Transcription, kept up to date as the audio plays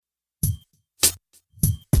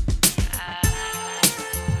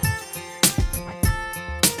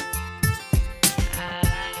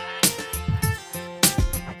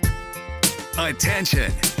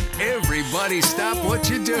Attention. Everybody stop what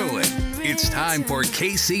you're doing. It's time for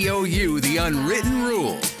KCOU The Unwritten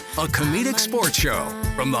Rule, a comedic sports show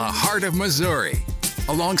from the heart of Missouri.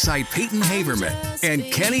 Alongside Peyton Haverman and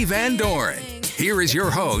Kenny Van Doren, here is your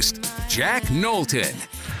host, Jack Knowlton.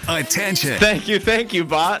 Attention. Thank you,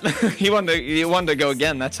 Bot. He wanted to go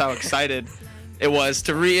again. That's how excited it was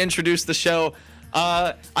to reintroduce the show.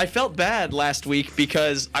 I felt bad last week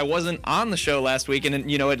because I wasn't on the show last week, and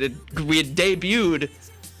we had debuted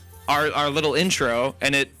our little intro,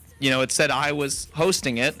 and it said I was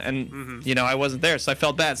hosting it, and I wasn't there, so I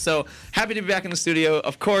felt bad. So happy to be back in the studio.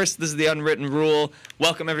 Of course, this is The Unwritten Rule.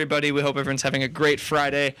 Welcome everybody. We hope everyone's having a great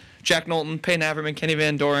Friday. Jack Knowlton, Peyton Haverman, Kenny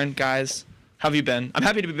Van Doren, guys, how have you been? I'm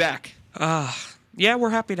happy to be back. Yeah, we're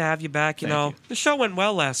happy to have you back. Thank you. The show went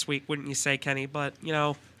well last week, wouldn't you say, Kenny? But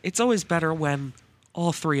it's always better when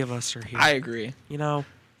all three of us are here. I agree.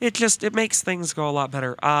 It makes things go a lot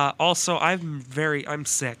better. Also, I'm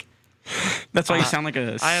sick. That's why you sound like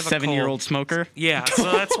a 7-year-old smoker? Yeah,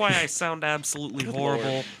 so that's why I sound absolutely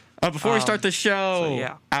horrible. Before we start the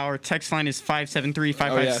show, our text line is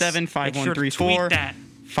 573-557-5134. Make sure to tweet that.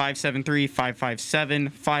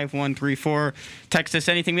 573-557-5134. Text us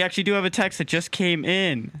anything. We actually do have a text that just came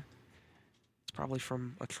in. It's probably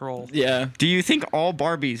from a troll. Yeah. Do you think all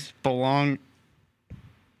Barbies belong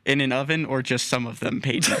in an oven or just some of them,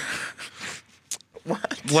 Peyton?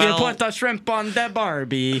 What? Well, put the shrimp on the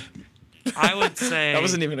Barbie. I would say... That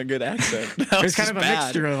wasn't even a good accent. It's kind of a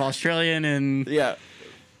mixture of Australian and... Yeah.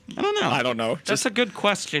 I don't know. That's a good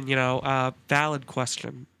question, valid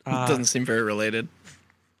question. Doesn't seem very related.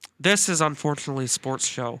 This is unfortunately a sports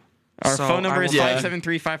show. Our phone number is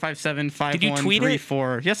 573-557-5134. Did you tweet it?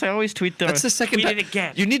 Yes, I always tweet the... That's the second time. Tweet it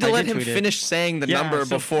again. You need to let him finish saying the number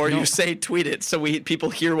before you say tweet it, so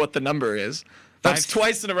people hear what the number is. That's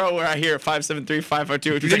twice in a row where I hear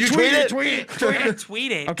 573-552. Did you tweet it?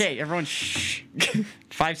 Tweet it. Okay, everyone, shh.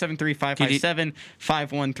 573-557-5134.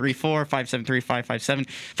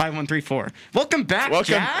 573-557-5134. Welcome back,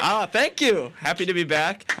 Jack. Thank you. Happy to be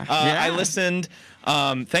back. I listened.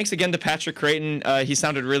 Thanks again to Patrick Creighton. He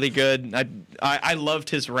sounded really good. I loved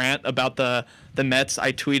his rant about the Mets.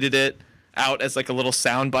 I tweeted it out as like a little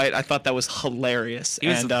soundbite. I thought that was hilarious. He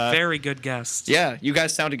was a very good guest. Yeah, you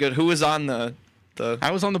guys sounded good. Who was on the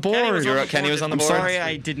I was on the board. Kenny was on the board. I'm sorry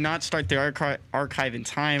I did not start the archive in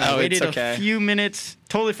time. I waited a few minutes.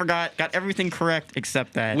 Totally forgot. Got everything correct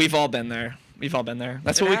except that. We've all been there.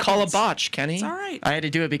 That's what we call a botch, Kenny. It's all right. I had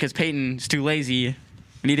to do it because Peyton's too lazy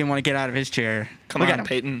and he didn't want to get out of his chair. Come on,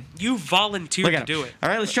 Peyton. You volunteered to do it. All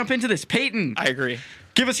right, let's jump into this. Peyton. I agree.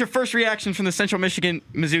 Give us your first reaction from the Central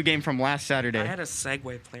Michigan-Mizzou game from last Saturday. I had a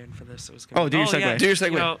segue planned for this. It was good. Oh, do your segue. Yeah. Do your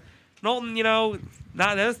segue. Knowlton,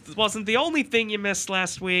 this wasn't the only thing you missed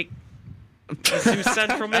last week. Mizzou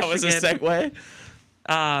Central Michigan. That was a segue.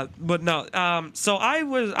 But no. So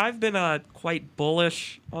I've been quite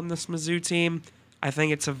bullish on this Mizzou team. I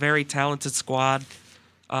think it's a very talented squad.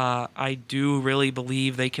 I do really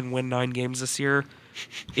believe they can win 9 games this year.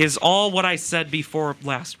 Is all what I said before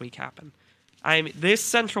last week happened. This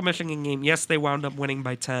Central Michigan game, yes, they wound up winning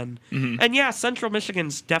by 10. Mm-hmm. And yeah, Central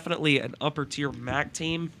Michigan's definitely an upper tier MAC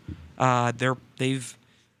team. They've,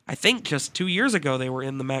 I think just 2 years ago, they were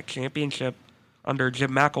in the MAC championship under Jim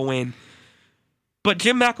McElwain. But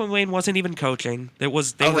Jim McElwain wasn't even coaching. They were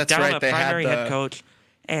down a primary head coach.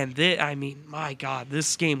 And my God,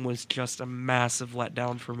 this game was just a massive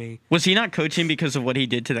letdown for me. Was he not coaching because of what he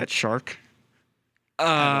did to that shark? I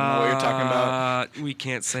don't know what you're talking about. We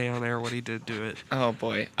can't say on air what he did to it. Oh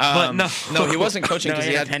boy. But no, he wasn't coaching because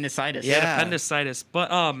he had appendicitis. Yeah, appendicitis. But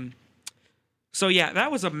so yeah,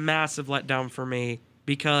 that was a massive letdown for me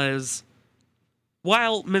because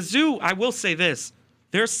while Mizzou, I will say this,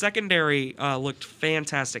 their secondary looked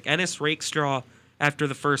fantastic. Ennis Rakestraw, after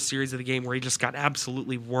the first series of the game where he just got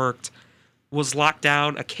absolutely worked, was locked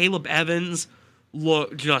down. Caleb Evans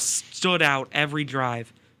just stood out every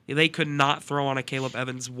drive. They could not throw on a Caleb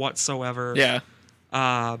Evans whatsoever. Yeah.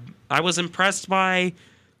 I was impressed by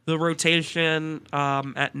the rotation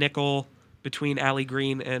at nickel between Allie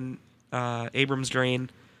Green and Abrams Drain.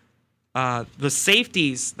 The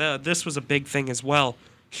safeties, this was a big thing as well.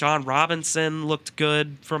 Sean Robinson looked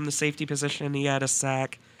good from the safety position. He had a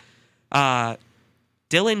sack.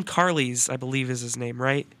 Dylan Carles, I believe is his name,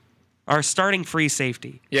 right? Our starting free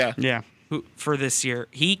safety. Yeah. For this year.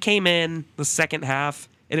 He came in the second half,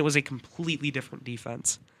 and it was a completely different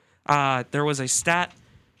defense. There was a stat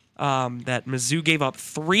that Mizzou gave up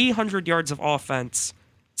 300 yards of offense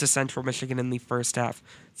to Central Michigan in the first half.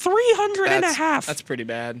 300 and a half. That's pretty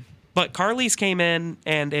bad. But Carles came in,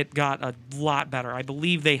 and it got a lot better. I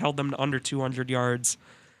believe they held them to under 200 yards.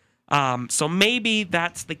 So maybe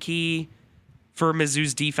that's the key for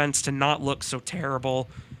Mizzou's defense to not look so terrible.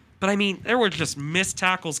 But, I mean, there were just missed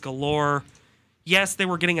tackles galore. Yes, they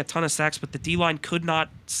were getting a ton of sacks, but the D-line could not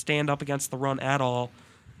stand up against the run at all.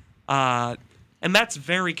 And that's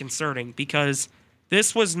very concerning because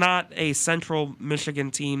this was not a Central Michigan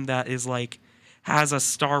team that is has a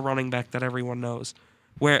star running back that everyone knows.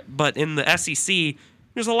 But in the SEC,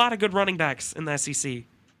 there's a lot of good running backs in the SEC.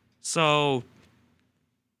 So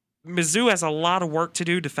Mizzou has a lot of work to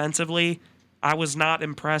do defensively. I was not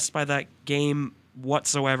impressed by that game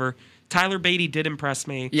whatsoever. Tyler Beatty did impress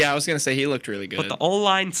me. Yeah, I was going to say he looked really good. But the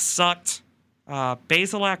O-line sucked.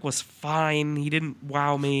 Bazelak was fine. He didn't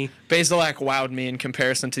wow me. Bazelak wowed me in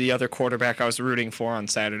comparison to the other quarterback I was rooting for on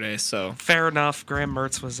Saturday. So fair enough. Graham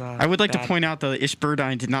Mertz was I would like bad. to point out that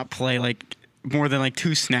Ishburdine did not play more than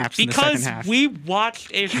 2 snaps in the second half. Because we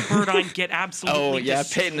watched Ishburdine get absolutely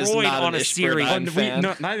Peyton is destroyed not on an a series. fan.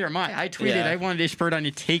 No, neither am I. I tweeted I wanted Ishburdine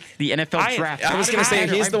to take the NFL draft. I was going to say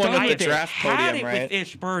he's the one with the draft had podium, it right? with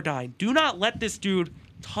Ishburdine. Do not let this dude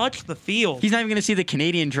touch the field. He's not even going to see the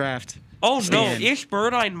Canadian draft. Oh, no.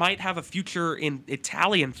 Ishburdine might have a future in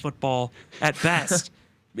Italian football at best.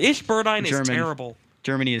 Ishburdine is terrible.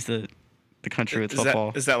 Germany is the country with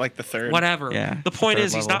football. Is that like the third? Whatever. Yeah, the point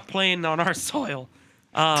is, level. he's not playing on our soil.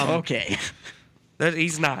 Okay.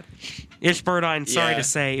 He's not. Ishburdine, sorry to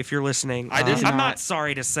say, if you're listening. I'm not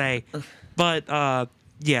sorry to say. But,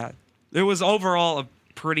 yeah, it was overall a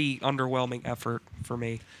pretty underwhelming effort for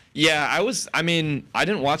me. Yeah, I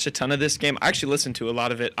didn't watch a ton of this game. I actually listened to a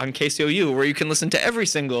lot of it on KCOU, where you can listen to every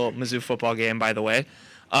single Mizzou football game, by the way.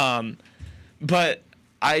 But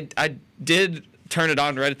I did turn it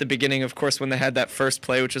on right at the beginning, of course, when they had that first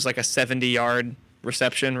play, which was like a 70-yard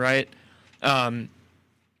reception, right?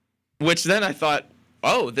 Which then I thought,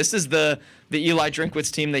 oh, this is the Eli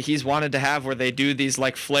Drinkwitz team that he's wanted to have, where they do these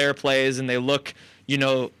flare plays and they look,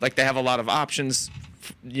 like they have a lot of options,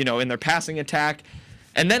 in their passing attack.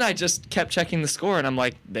 And then I just kept checking the score, and I'm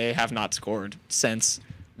like, they have not scored since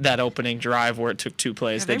that opening drive where it took 2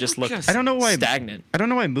 plays. They just looked I don't know why stagnant. I don't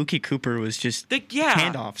know why Mookie Cooper was just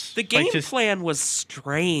handoffs. The game plan was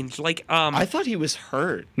strange. I thought he was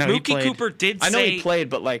hurt. No, Mookie Cooper did say... I know he played,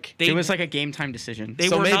 but it was like a game time decision.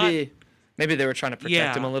 Maybe they were trying to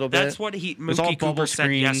protect him a little bit. That's what Mookie Cooper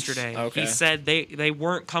said yesterday. Okay. He said they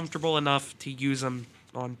weren't comfortable enough to use him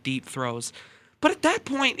on deep throws. But at that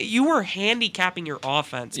point, you were handicapping your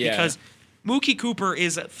offense because Mookie Cooper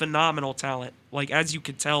is a phenomenal talent. As you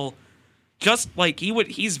could tell,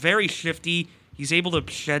 he's very shifty. He's able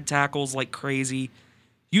to shed tackles like crazy.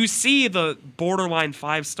 You see the borderline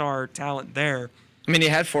 5-star talent there. I mean, he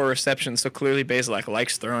had 4 receptions, so clearly Bazelak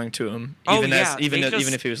likes throwing to him, even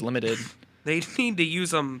if he was limited. They need to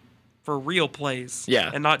use him for real plays,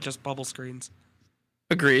 and not just bubble screens.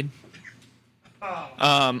 Agreed.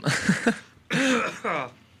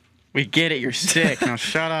 We get it. You're sick. Now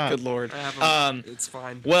shut up. Good Lord. It's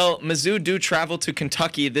fine. Well, Mizzou do travel to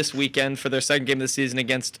Kentucky this weekend for their second game of the season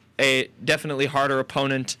against a definitely harder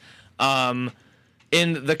opponent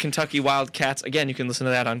in the Kentucky Wildcats. Again, you can listen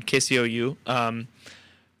to that on KCOU.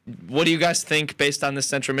 What do you guys think based on this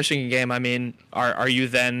Central Michigan game? I mean, are you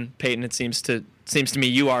then, Peyton, it seems to me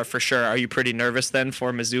you are for sure. Are you pretty nervous then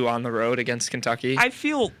for Mizzou on the road against Kentucky? I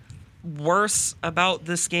feel worse about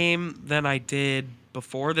this game than I did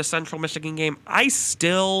before the Central Michigan game. I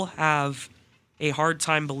still have a hard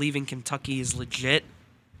time believing Kentucky is legit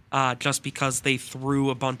just because they threw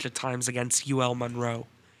a bunch of times against UL Monroe.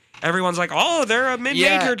 Everyone's like, oh, they're a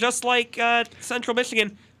mid-major just like Central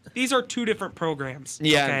Michigan. These are 2 different programs.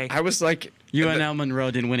 Yeah, okay? I was like... UNL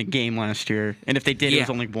Monroe didn't win a game last year, and if they did, it was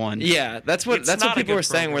only 1. Yeah, that's what people were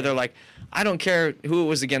saying, where they're like, I don't care who it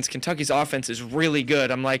was against. Kentucky's offense is really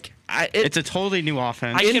good. I'm like, it's a totally new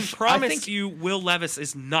offense. I can promise you, Will Levis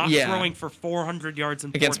is not throwing for 400 yards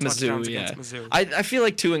and 4 touchdowns against Mizzou. I feel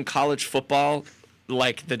like too in college football,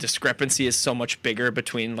 the discrepancy is so much bigger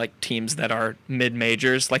between teams that are mid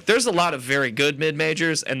majors. There's a lot of very good mid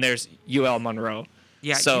majors, and there's UL Monroe.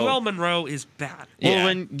 Yeah, so, UL Monroe is bad. Well,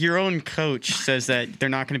 when your own coach says that they're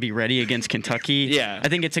not going to be ready against Kentucky, I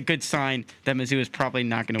think it's a good sign that Mizzou is probably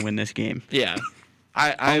not going to win this game. Yeah.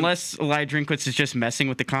 Unless Eli Drinkwitz is just messing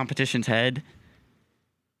with the competition's head.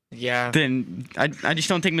 Yeah. Then I just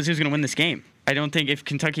don't think Mizzou's going to win this game. I don't think if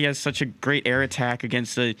Kentucky has such a great air attack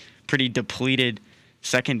against a pretty depleted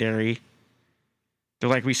secondary, they're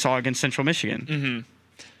like we saw against Central Michigan. Mm-hmm.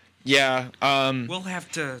 Yeah. We'll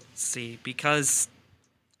have to see because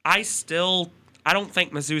I don't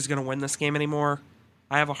think Mizzou's going to win this game anymore.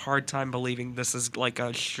 I have a hard time believing this is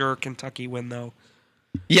a sure Kentucky win, though.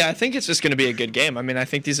 Yeah, I think it's just going to be a good game. I mean, I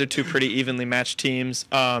think these are two pretty evenly matched teams.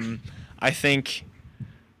 I think.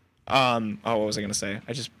 What was I going to say?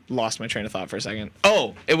 I just lost my train of thought for a second.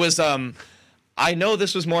 Oh, it was. I know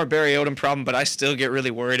this was more a Barry Odom problem, but I still get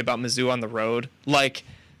really worried about Mizzou on the road. Like,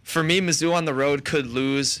 for me, Mizzou on the road could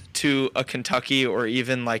lose to a Kentucky or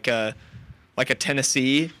even like a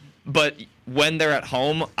Tennessee. But when they're at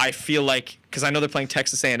home, I feel like, because I know they're playing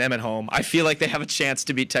Texas A&M at home, I feel like they have a chance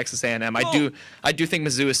to beat Texas A&M. I do think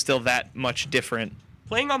Mizzou is still that much different.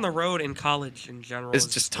 Playing on the road in college in general It's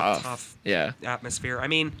is just a tough. tough Yeah. atmosphere. I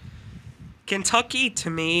mean, Kentucky, to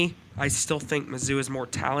me, I still think Mizzou is more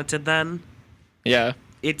talented than. Yeah.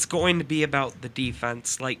 It's going to be about the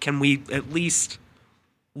defense. Like, can we at least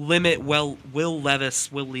limit Will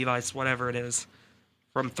Levis, Will Levis, whatever it is,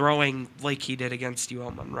 from throwing like he did against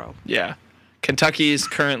UL Monroe? Yeah. Kentucky is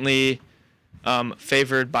currently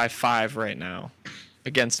favored by 5 right now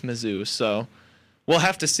against Mizzou. So we'll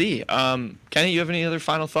have to see. Kenny, you have any other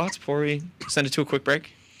final thoughts before we send it to a quick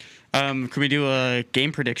break? Can we do a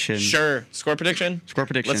game prediction? Sure. Score prediction? Score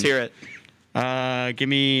prediction. Let's hear it. Give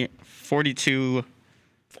me 42.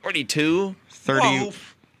 42? 30. Whoa,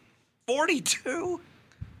 42?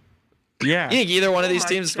 Yeah. You think either one of these my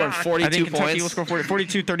teams scored God. 42 I think Kentucky points? will score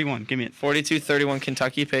 42-31. Give me it. 42-31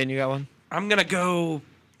 Kentucky. Payne, you got one? I'm going to go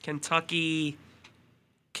Kentucky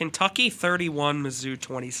 31, Mizzou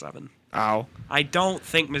 27. Ow. I don't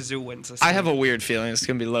think Mizzou wins this I game. have a weird feeling it's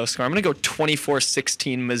going to be low score. I'm going to go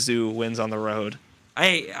 24-16 Mizzou wins on the road.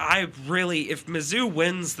 I really, if Mizzou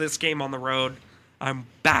wins this game on the road, I'm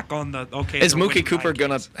back on the okay. Is they're Mookie winning Cooper 9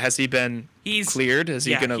 gonna? games. Has he been He's cleared? Is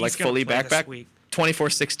he gonna he's fully play back? this week.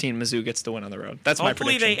 24-16 Mizzou gets the win on the road. That's my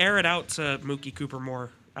Hopefully prediction. they air it out to Mookie Cooper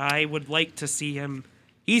more. I would like to see him.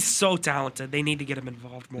 He's so talented. They need to get him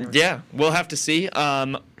involved more. Yeah, we'll have to see.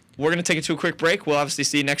 We're gonna take it to a quick break. We'll obviously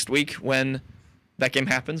see next week when that game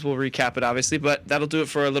happens. We'll recap it obviously, but that'll do it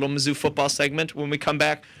for a little Mizzou football segment. When we come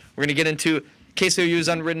back, we're gonna get into KCOU's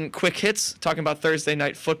Unwritten Quick Hits, talking about Thursday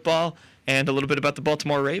night football and a little bit about the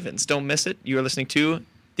Baltimore Ravens. Don't miss it. You are listening to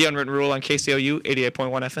The Unwritten Rule on KCOU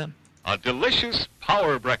 88.1 FM. A delicious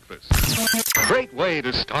power breakfast. Great way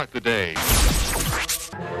to start the day.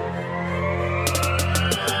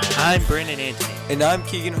 I'm Brandon Anthony. And I'm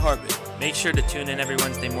Keegan Hartman. Make sure to tune in every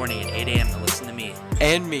Wednesday morning at 8 a.m. to listen to me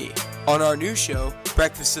And me on our new show,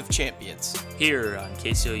 Breakfast of Champions. here on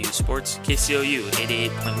KCOU Sports, KCOU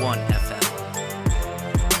 88.1 FM.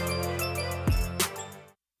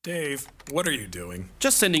 Dave, what are you doing?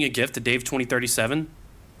 Just sending a gift to Dave 2037.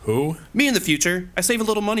 Who? Me in the future. I save a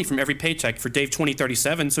little money from every paycheck for Dave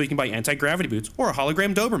 2037 so he can buy anti-gravity boots or a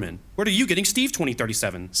hologram Doberman. What are you getting Steve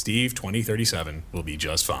 2037? Steve 2037 will be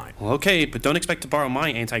just fine. Well, okay, but don't expect to borrow my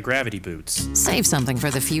anti-gravity boots. Save something for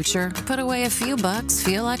the future. Put away a few bucks,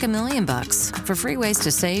 feel like $1 million. For free ways to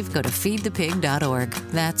save, go to feedthepig.org.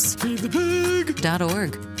 That's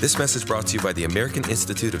feedthepig.org. This message brought to you by the American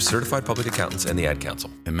Institute of Certified Public Accountants and the Ad Council.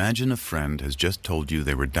 Imagine a friend has just told you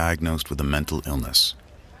they were diagnosed with a mental illness.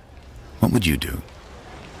 What would you do?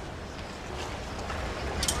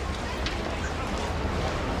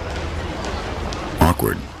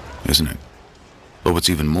 Awkward, isn't it? But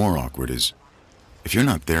what's even more awkward is, if you're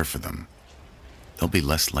not there for them, they'll be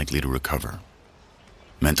less likely to recover.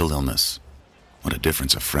 Mental illness. What a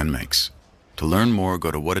difference a friend makes. To learn more,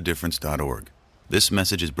 go to whatadifference.org. This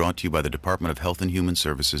message is brought to you by the Department of Health and Human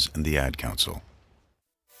Services and the Ad Council.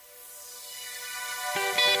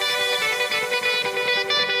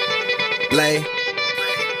 Lay.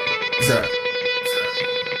 Sir.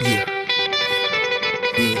 Yeah.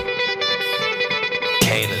 Yeah.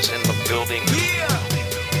 Kane is in the building.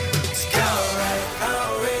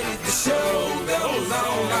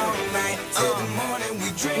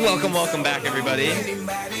 Welcome back, everybody.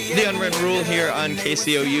 The Unwritten Rule here on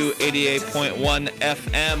KCOU 88.1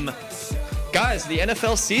 FM. Guys, the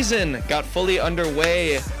NFL season got fully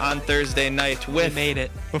underway on Thursday night with... We made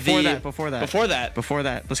it. Before that. Before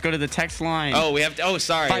that. Let's go to the text line. Oh, we have to... Oh,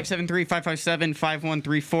 sorry.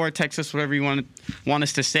 573-557-5134. Text us whatever you want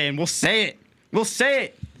us to say, and we'll say it. We'll say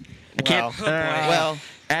it. I can't... Well,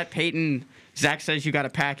 at Peyton, Zach says you got a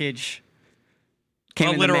package. Came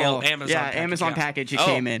A in literal the mail. Amazon yeah, package, Amazon yeah. package. It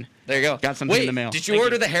came in. There you go. Got something Wait, in the mail. Did you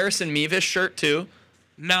order the Harrison Mevis shirt, too?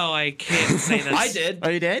 No, I can't say this. I did. Oh,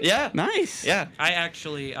 you did? Yeah. Nice. Yeah. I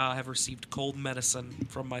actually have received cold medicine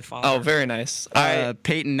from my father. Oh, very nice.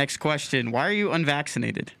 Peyton, next question. Why are you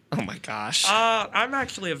unvaccinated? Oh, my gosh. I'm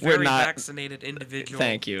actually a We're very not- vaccinated individual.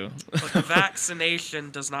 Thank you. But the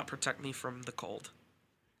vaccination does not protect me from the cold.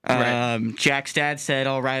 Right. Jack's dad said,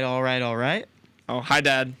 all right. Oh, hi,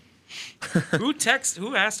 Dad. Who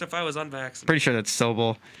asked if I was unvaccinated? Pretty sure that's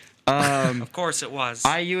Sobel. Of course it was.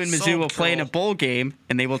 IU and Mizzou will play in a bowl game,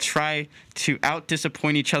 and they will try to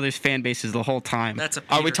out-disappoint each other's fan bases the whole time. That's a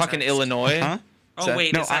Are we talking Illinois? Huh? Oh,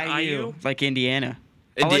 wait, no, is that IU? Like Indiana.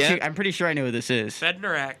 Indiana? I'm pretty sure I know who this is.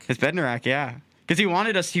 Bednarak. It's Bednarak, yeah. Because he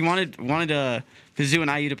wanted Mizzou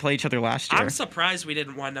and IU to play each other last year. I'm surprised we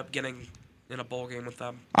didn't wind up getting in a bowl game with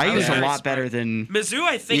them. IU is a lot better than Mizzou.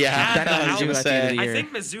 I think had that's the what I was gonna say. I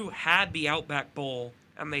think Mizzou had the Outback Bowl,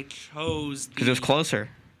 and they chose because it was closer.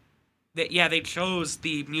 They chose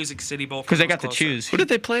the Music City Bowl because they got to choose. Who did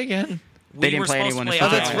they play again? They didn't play anyone. Oh,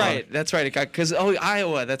 that's right. That's right. It got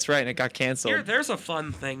Iowa. That's right. And it got canceled. There's a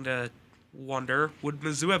fun thing to wonder: would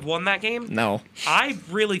Mizzou have won that game? No. I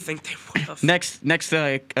really think they would have. Next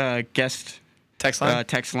guest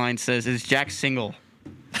text line says, "Is Jack single?"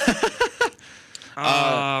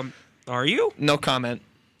 Are you? No comment.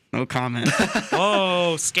 No comment.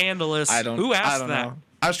 Oh, scandalous. Who asked I don't that? know.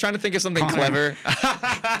 I was trying to think of something clever.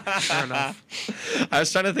 Fair enough. I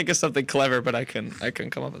was trying to think of something clever, but I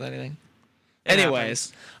couldn't come up with anything.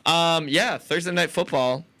 Anyways, Thursday Night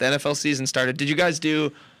Football, the NFL season started. Did you guys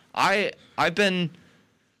do? I haven't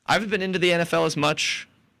been into the NFL as much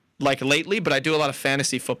like lately, but I do a lot of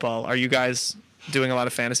fantasy football. Are you guys doing a lot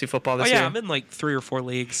of fantasy football this year? I'm in like 3 or 4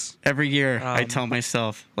 leagues. Every year, I tell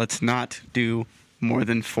myself, let's not do more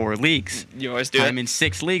than 4 leagues. You always do it? I'm in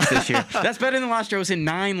 6 leagues this year. That's better than last year. I was in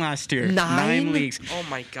 9 last year. 9 leagues. Oh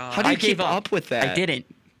my god. How do you keep up with that? I didn't.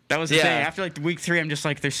 That was the thing. After like week 3, I'm just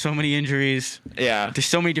like, there's so many injuries. Yeah. There's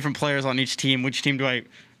so many different players on each team. Which team do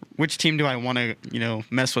I want to,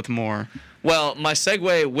 mess with more? Well, my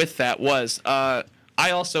segue with that was I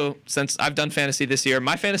also, since I've done fantasy this year,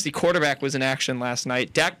 my fantasy quarterback was in action last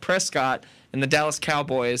night. Dak Prescott and the Dallas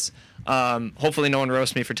Cowboys. Hopefully no one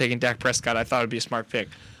roasts me for taking Dak Prescott. I thought it would be a smart pick.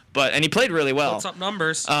 And he played really well. What's up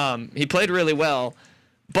numbers? He played really well.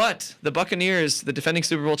 But the Buccaneers, the defending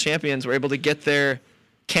Super Bowl champions, were able to get their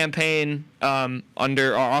campaign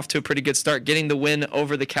off to a pretty good start, getting the win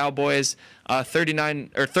over the Cowboys 31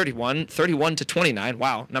 to 29.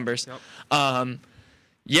 Wow, numbers.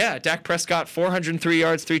 Yep. Dak Prescott 403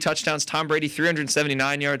 yards, 3 touchdowns. Tom Brady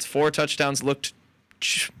 379 yards, 4 touchdowns. Looked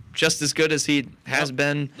just as good as he has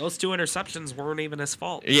been. Those 2 interceptions weren't even his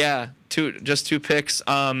fault. Yeah, just 2 picks.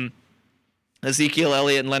 Ezekiel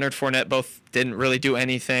Elliott and Leonard Fournette both didn't really do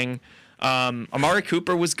anything. Amari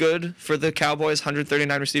Cooper was good for the Cowboys,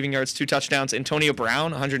 139 receiving yards, 2 touchdowns. Antonio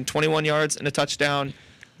Brown, 121 yards and a touchdown.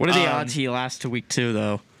 What are the odds he lasts to week 2,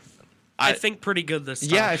 though? I think pretty good this time.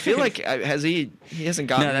 Yeah, I feel like he hasn't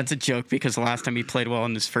gotten. No, that's a joke because the last time he played well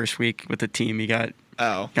in his first week with the team, he got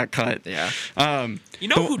cut. Yeah.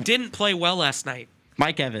 Who didn't play well last night?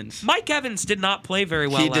 Mike Evans. Mike Evans did not play very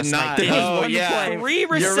well He last did not. night. Oh, yeah. 3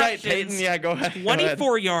 receptions. You're right, Peyton. Yeah, go ahead.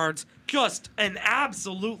 24 yards. Just an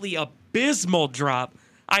absolutely abysmal drop.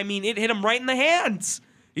 I mean, it hit him right in the hands.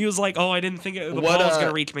 He was like, I didn't think the ball was going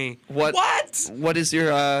to reach me. What? What? What is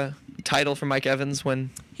your title for Mike Evans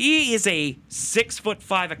when? He is a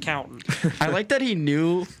 6'5" accountant. I like that he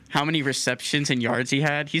knew how many receptions and yards he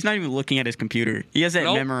had. He's not even looking at his computer. He has that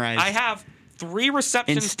memorized. I have 3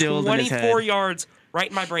 receptions, instilled 24 yards right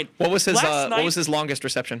in my brain. What was his longest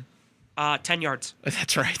reception? 10 yards.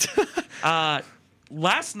 That's right.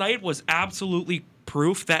 Last night was absolutely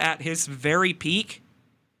proof that at his very peak,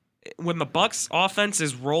 when the Bucs offense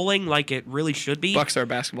is rolling like it really should be. Bucs are a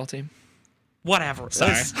basketball team. Whatever.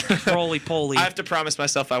 Sorry. Roly-poly. I have to promise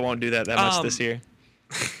myself I won't do that much this year.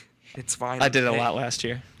 It's fine. I did it a lot last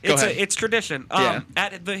year. Go ahead. It's tradition. Yeah.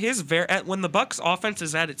 When the Bucs offense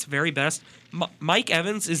is at its very best, Mike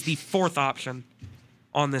Evans is the 4th option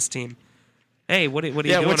on this team. Hey, what are you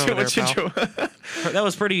doing over there, pal? That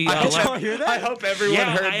was pretty. Did y'all hear that? I hope everyone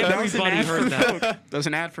heard that. Everybody heard that. That was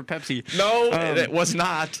an ad for Pepsi. No, it was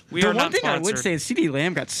not. We are the not one thing sponsored. I would say is CeeDee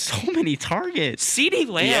Lamb got so many targets. CeeDee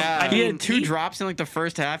Lamb. Yeah. He had 2 drops in like the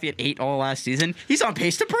first half. He had 8 all last season. He's on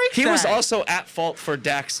pace to break He that. was also at fault for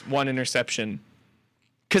Dak's 1 interception.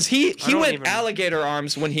 Because he went alligator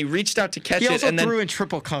arms when he reached out to catch he it, also and then threw in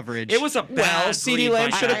triple coverage. It was a bad CeeDee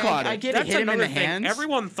Lamb should have caught it. I get That's it, hit him in another the thing. hands.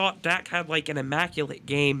 Everyone thought Dak had like an immaculate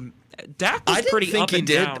game. Dak was pretty up and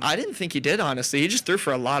did. down. I didn't think he did, honestly. He just threw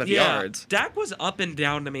for a lot of yards. Dak was up and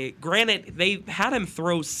down to me. Granted, they had him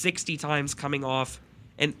throw 60 times coming off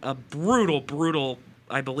and a brutal,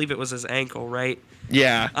 I believe it was his ankle, right?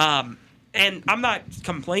 Yeah. And I'm not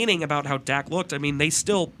complaining about how Dak looked. I mean, they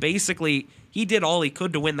still basically, he did all he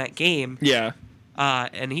could to win that game. Yeah.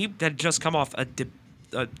 And he had just come off a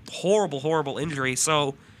horrible injury.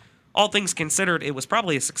 So, all things considered, it was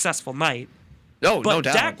probably a successful night. No doubt.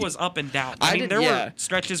 Dak was up and down. I mean, there were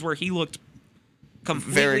stretches where he looked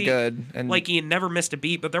completely very good, and like he had never missed a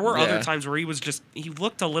beat. But there were Yeah. other times where he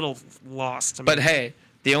looked a little lost. I mean, But hey,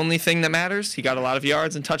 the only thing that matters, he got a lot of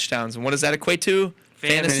yards and touchdowns. And what does that equate to?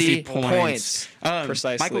 Fantasy points.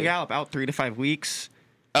 Precisely. Michael Gallup out 3 to 5 weeks.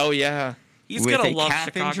 Oh, yeah. he's with gonna a love calf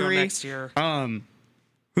Chicago injury. next year.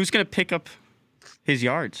 Who's going to pick up his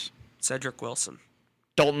yards? Cedric Wilson.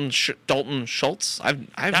 Dalton Schultz? I haven't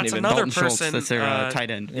That's even... another Dalton Schultz, person. that's their tight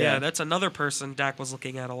end. Yeah, that's another person Dak was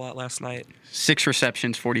looking at a lot last night. 6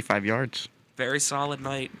 receptions, 45 yards. Very solid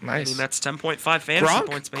night. Nice. I mean, that's 10.5 fantasy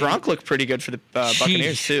points, baby. Gronk looked pretty good for the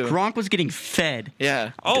Buccaneers, Jeez, too. Gronk was getting fed.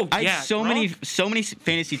 Yeah. Oh, I yeah. had so many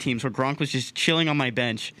fantasy teams where Gronk was just chilling on my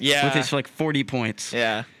bench with his 40 points.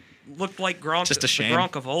 Yeah. Looked like Gronk. Just a shame. The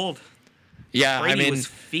Gronk of old. Yeah, Brady I mean, was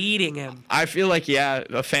feeding him. I feel like,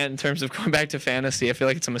 a fan in terms of going back to fantasy, I feel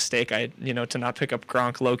like it's a mistake to not pick up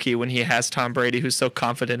Gronk low-key when he has Tom Brady, who's so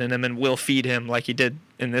confident in him and will feed him like he did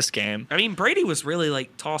in this game. I mean, Brady was really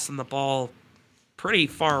like tossing the ball pretty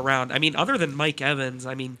far around. I mean, other than Mike Evans,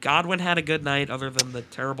 I mean, Godwin had a good night other than the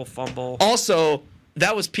terrible fumble. Also,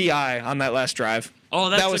 that was PI on that last drive. Oh,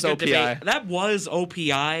 that was a good good debate. OPI. That was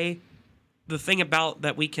OPI. The thing about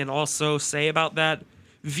that we can also say about that,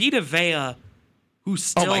 Vita Vea, who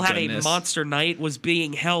still had goodness. a monster night, was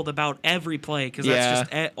being held about every play because Yeah. that's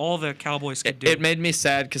just all the Cowboys could do. It made me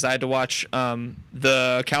sad because I had to watch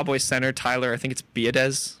the Cowboys center, Tyler, I think it's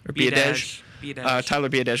Biadasz or Biadasz. Tyler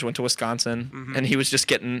Biadasz went to Wisconsin, and he was just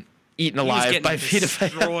getting eaten alive by Vita Vea.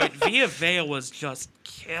 destroyed. Vita Vea was just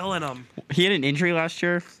killing him. He had an injury last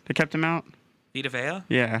year that kept him out. Vita Vea?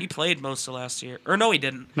 Yeah. He played most of last year. Or no, he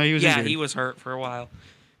didn't. No, he was Yeah, injured. he was hurt for a while.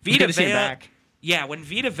 It's Vita good to see him Vea, back. yeah, when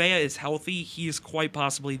Vita Vea is healthy, he is quite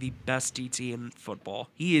possibly the best DT in football.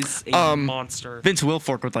 He is a monster. Vince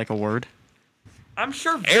Wilfork would like a word. I'm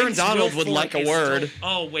sure Aaron Vince Donald would Wilfork like a is word. still-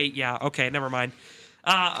 oh, wait, yeah. Okay, never mind.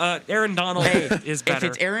 Aaron Donald is better.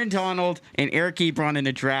 If it's Aaron Donald and Eric Ebron in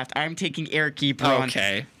the draft, I'm taking Eric Ebron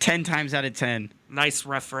Okay. 10 times out of 10. Nice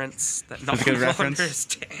reference. That no That's a good one reference.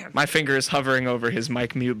 understands. My finger is hovering over his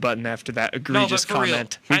mic mute button after that egregious for real.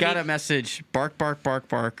 comment. We got a message. Bark, bark, bark,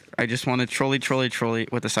 bark. I just want to trolley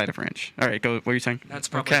with a side of ranch. All right, go. What are you saying? That's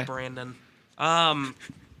probably Okay. Brandon. I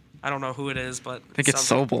don't know who it is, but I think it's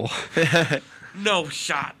Sobel. No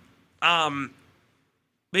shot. But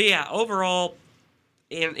yeah, overall,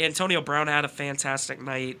 Antonio Brown had a fantastic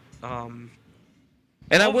night.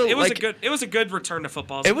 And I will, it was like, it was a good return to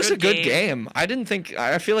football. It was a good game. I didn't think.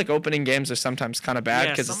 I feel like opening games are sometimes kind of bad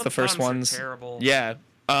Yeah, because it's the first sometimes ones. they're terrible. Yeah. Good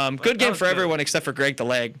that game was for good. everyone except for Greg the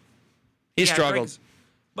Leg. He Yeah, struggled.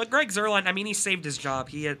 But Greg Zuerlein, I mean, he saved his job.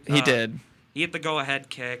 He did. He hit the go-ahead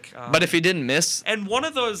kick. But if he didn't miss, and one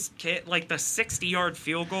of those like the 60-yard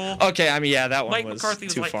field goal. okay. I mean, yeah, that one Mike was McCarthy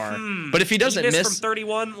was too like, far. But if he doesn't missed miss, from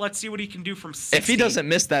 31, let's see what he can do from 60. if he doesn't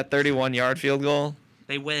miss that 31-yard field goal,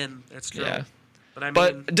 they win. It's true. yeah. But I mean,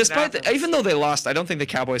 But despite it happens. even though they lost, I don't think the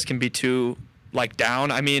Cowboys can be too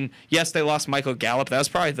down. I mean, yes, they lost Michael Gallup. That was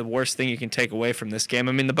probably the worst thing you can take away from this game.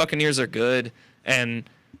 I mean, the Buccaneers are good, and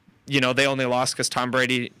they only lost because Tom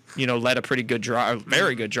Brady, led a pretty good drive,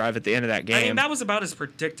 very good drive at the end of that game. I mean, that was about as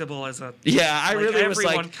predictable as a. Yeah, I really was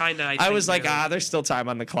everyone like, kinda, I was like, knew. there's still time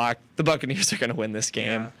on the clock. The Buccaneers are going to win this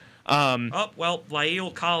game. Oh, well,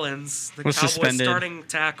 Lael Collins, the Was Cowboys suspended. starting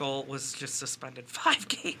tackle, was just suspended 5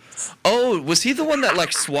 games. Oh, was he the one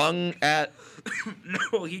that swung at?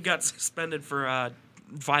 No, he got suspended for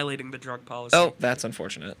violating the drug policy. Oh, that's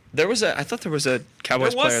unfortunate. I thought there was a Cowboys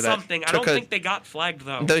there was player that something. I took don't think they got flagged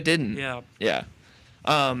though. They didn't. Yeah. Yeah.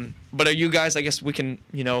 But are you guys? I guess we can,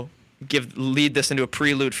 lead this into a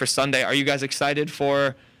prelude for Sunday. Are you guys excited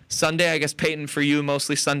for Sunday? I guess Peyton, for you,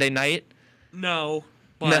 mostly Sunday night. No.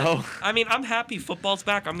 But, No. I mean, I'm happy football's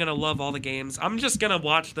back. I'm gonna love all the games. I'm just gonna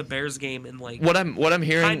watch the Bears game and What I'm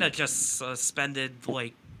hearing. kind of just suspended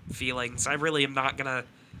feelings. I really am not gonna.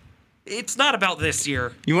 It's not about this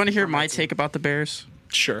year. You want to hear my take about the Bears?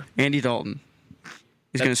 Sure. Andy Dalton.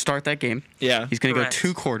 He's going to start that game. Yeah. He's going to go Correct.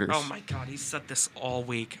 2 quarters. Oh my God, he said this all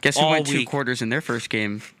week. Guess who all went 2 week. quarters in their first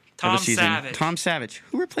game Tom of the season? Savage. Tom Savage.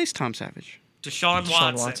 Who replaced Tom Savage? Deshaun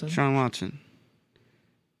Watson. Sean Watson.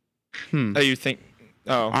 Oh, you think?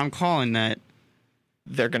 Oh, I'm calling that.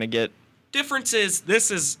 They're gonna get. Difference is this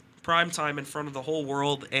is prime time in front of the whole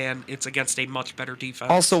world, and it's against a much better defense.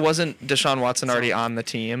 Also, wasn't Deshaun Watson already on the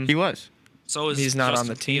team? He was. So is He's not Justin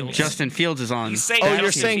on the team. Fields. Justin Fields is on. He's saying Oh, you're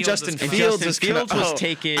Justin saying Fields Justin is gonna- Fields Justin is Fields gonna, was oh,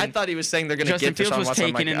 taken. I thought he was saying they're going to Justin get Fields Deshaun was Watson.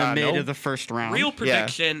 I'm taken like, in the mid no. of the first round. Real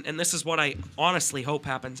prediction, and this is what I honestly hope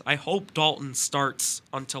happens. I hope Dalton starts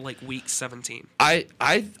until like week 17.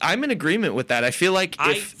 I'm in agreement with that. I feel like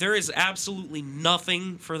if There is absolutely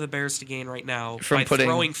nothing for the Bears to gain right now From by putting-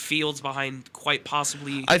 throwing Fields behind quite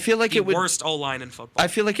possibly I feel like the it would- worst O-line in football. I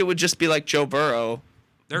feel like it would just be like Joe Burrow.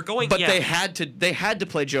 They're going, But yeah. they had to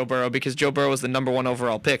play Joe Burrow because Joe Burrow was the number 1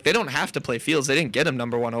 overall pick. They don't have to play Fields. They didn't get him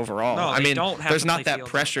number 1 overall. No, I they mean, don't have there's to not play that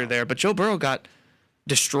Fields pressure there. But Joe Burrow got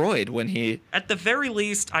destroyed when he. At the very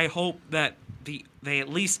least, I hope that they at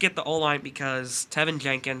least get the O-line because Tevin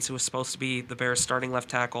Jenkins, who was supposed to be the Bears' starting left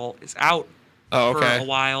tackle, is out for a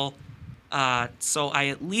while. So I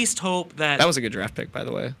at least hope that That was a good draft pick, by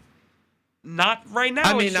the way. not right now.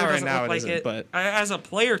 I mean, it not sure right doesn't now look it like isn't, it. but- As a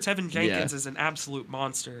player, Tevin Jenkins Yeah. is an absolute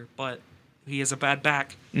monster, but he is a bad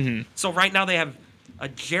back. Mhm. So right now they have a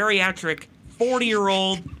geriatric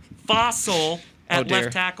 40-year-old fossil at dear.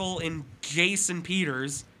 left tackle in Jason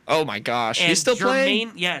Peters. Oh my gosh, And he's still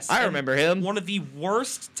playing. Yes, I and remember him. One of the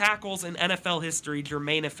worst tackles in NFL history,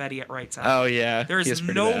 Jermaine Ifedi at right tackle. Oh yeah, There he is is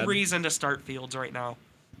pretty no bad. reason to start Fields right now.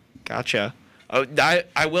 Gotcha. Oh,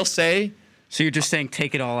 I will say. So you're just saying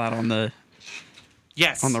take it all out on the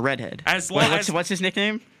Yes. on the redhead. As Wait, long as what's his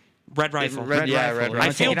nickname? Red Rifle. Red Rifle. Rifle. We're gonna I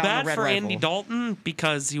take feel it out on bad the Red for Rifle. Andy Dalton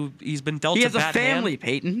because he's been dealt He a has a bad family, hand.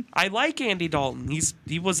 Peyton. I like Andy Dalton.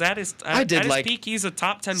 He was at his I did at his like peak. He's a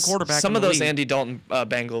top 10 quarterback. Some in of the those league. Andy Dalton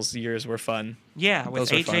Bengals years were fun. Yeah, with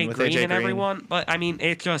Those were fun, AJ with Green AJ and Green. everyone. But I mean,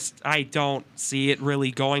 I don't see it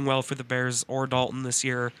really going well for the Bears or Dalton this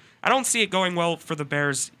year. I don't see it going well for the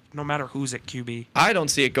Bears, no matter who's at QB. I don't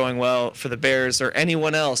see it going well for the Bears or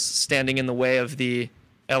anyone else standing in the way of the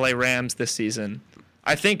LA Rams this season.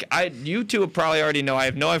 I think you two probably already know.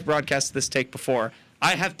 I've broadcasted this take before.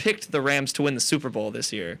 I have picked the Rams to win the Super Bowl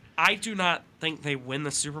this year. I do not think they win the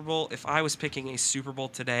Super Bowl. If I was picking a Super Bowl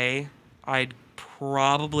today, I'd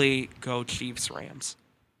probably go Chiefs-Rams.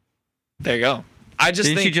 There you go. I just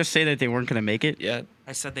Didn't think you just say that they weren't going to make it? Yeah.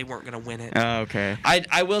 I said they weren't going to win it. Oh, okay.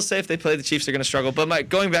 I will say if they play the Chiefs, they're going to struggle. But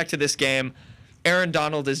going back to this game, Aaron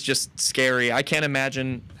Donald is just scary. I can't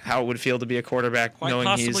imagine how it would feel to be a quarterback Quite knowing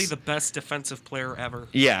possibly he's the best defensive player ever.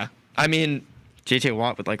 Yeah. I mean, JJ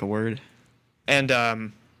Watt would like a word. And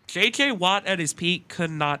JJ Watt at his peak could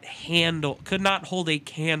not hold a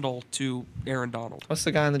candle to Aaron Donald. What's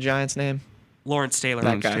the guy on the Giants' name? Lawrence Taylor.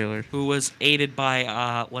 That guy. Taylor. Who was aided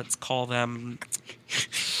by let's call them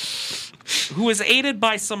who was aided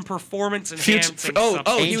by some performance enhancing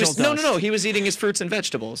substance. He was no, he was eating his fruits and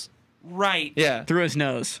vegetables. Right. Yeah. Through his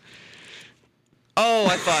nose. Oh,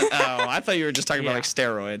 I thought you were just talking about like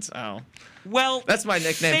steroids. Oh. Well, that's my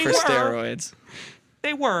nickname they for were. steroids.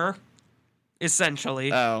 They were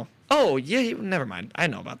essentially. Oh, yeah, never mind. I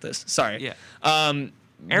know about this. Sorry. Yeah. Aaron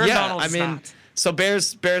Donald's I mean, not. so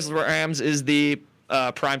Bears Rams is the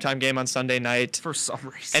primetime game on Sunday night. For some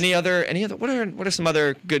reason. Any other what are some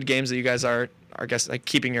other good games that you guys are I guess like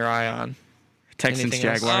keeping your eye on? Texans Anything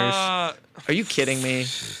else? Jaguars. Are you kidding me?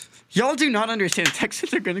 Y'all do not understand.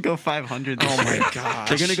 Texans are going to go 500. Oh my gosh.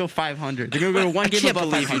 They're going to go 500. They're going to go one I game can't above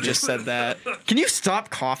believe 500. you just said that. Can you stop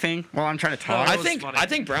coughing while I'm trying to talk? I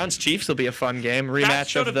think Browns Chiefs will be a fun game. Rematch That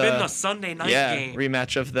should of have been the Sunday night game.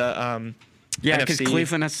 Rematch of the Yeah, because NFC.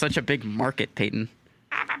 Cleveland has such a big market, Peyton.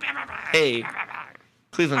 Hey,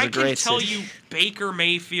 Cleveland's I a great can tell city. you Baker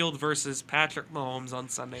Mayfield versus Patrick Mahomes on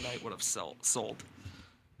Sunday night would have sold.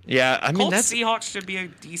 Yeah, I mean Colts that's Seahawks should be a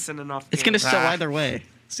decent enough It's game. going to sell either way.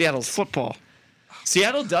 Seattle's football.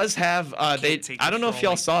 Seattle does have I don't know if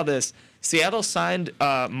y'all saw this. Seattle signed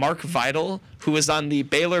Mark Vidal, who was on the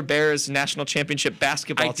Baylor Bears national championship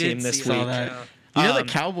basketball team this week. Saw that. You know the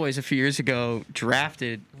Cowboys a few years ago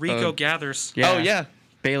drafted Rico Gathers. Oh yeah,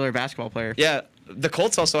 Baylor basketball player. Yeah, the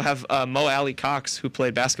Colts also have Mo Alley Cox, who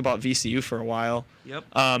played basketball at VCU for a while. Yep.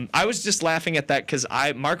 I was just laughing at that because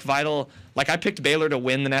Mark Vidal, I picked Baylor to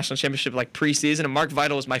win the national championship preseason, and Mark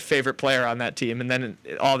Vidal was my favorite player on that team. And then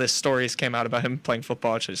all this stories came out about him playing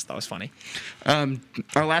football, which I just thought was funny.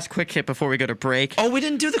 Our last quick hit before we go to break. Oh, we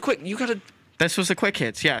didn't do the quick. You gotta. This was the quick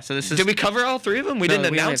hits, yeah. So this is. Did we cover all three of them? We didn't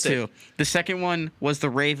announce it. Two. The second one was the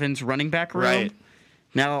Ravens running back room. Right.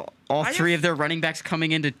 Now all three of their running backs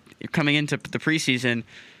coming into the preseason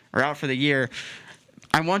are out for the year.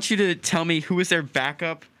 I want you to tell me who is their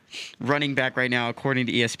backup running back right now, according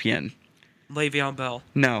to ESPN. Le'Veon Bell.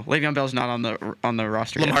 No, Le'Veon Bell's not on the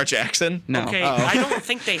roster. Lamar yet. Jackson. No. Okay, I don't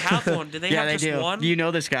think they have one. Do they yeah, have they just do. one? You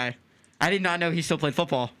know this guy. I did not know he still played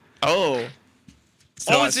football. Oh.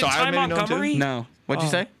 Is it Ty Montgomery? No. What'd you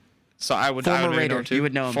say? So I would Former maybe know Raider. him too. You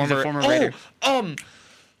would know him. He's a former Raider.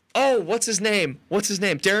 Oh, what's his name?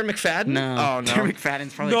 Darren McFadden? No. Oh, no. Darren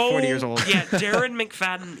McFadden's probably 40 years old. Yeah, Darren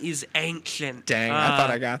McFadden is ancient. Dang, I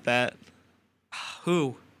thought I got that.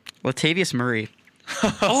 Who? Latavius Murray.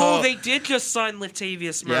 Oh, they did just sign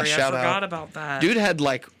Latavius Murray. Yeah, I shout forgot out. about that. Dude had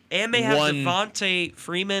like And they have one... Devontae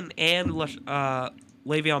Freeman and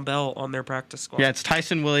Le'Veon Bell on their practice squad. Yeah, it's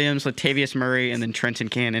Tyson Williams, Latavius Murray, and then Trenton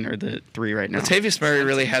Cannon are the three right now. Latavius Murray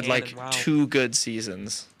really had Cannon, like wow. 2 good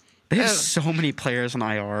seasons. They have so many players on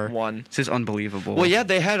IR. One. This is unbelievable. Well, yeah,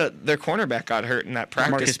 they had their cornerback got hurt in that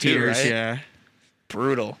practice Marcus too, Peters, right? yeah.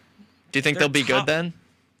 Brutal. Do you think They're they'll be top- good then?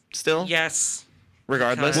 Still? Yes.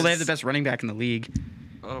 Regardless? Well, they have the best running back in the league.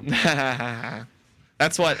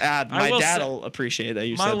 That's what my will dad say- will appreciate that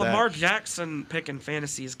you My said Lamar that. Jackson pick in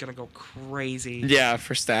fantasy is going to go crazy. Yeah,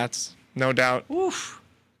 for stats. No doubt. Oof.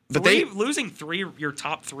 But Losing your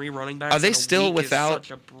top 3 running backs Are they in a still week without- is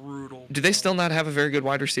such a brutal. Do they still not have a very good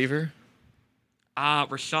wide receiver?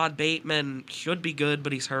 Rashad Bateman should be good,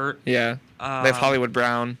 but he's hurt. Yeah. They have Hollywood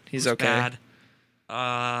Brown. He's who's okay.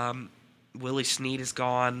 Bad. Willie Snead is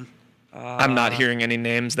gone. I'm not hearing any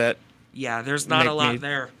names that Yeah, there's not a make me lot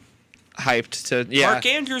there. hyped to. Yeah. Mark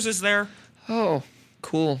Andrews is there. Oh,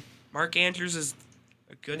 cool. Mark Andrews is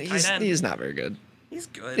a good tight end. He's not very good. He's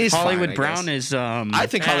good. He's Hollywood fine, I Brown guess. is. I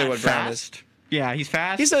think Hollywood Brown is. fast. Yeah, he's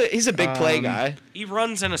fast. He's a big play guy. He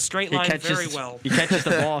runs in a straight line very well. He catches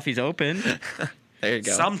the ball if he's open. There you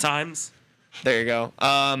go. Sometimes. There you go.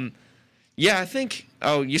 Yeah, I think.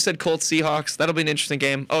 Oh, you said Colts Seahawks. That'll be an interesting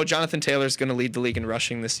game. Oh, Jonathan Taylor's going to lead the league in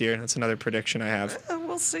rushing this year. That's another prediction I have.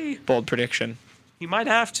 We'll see. Bold prediction. He might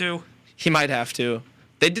have to. He might have to.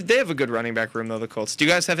 They have a good running back room though. The Colts. Do you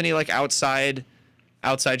guys have any like outside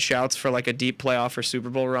shouts for like a deep playoff or Super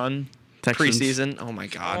Bowl run? Texans. Preseason. Oh my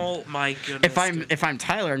God. Oh my goodness. If I'm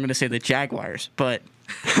Tyler, I'm going to say the Jaguars, but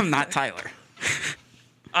I'm not Tyler.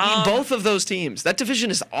 Both of those teams. That division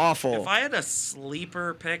is awful. If I had a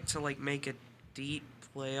sleeper pick to like make a deep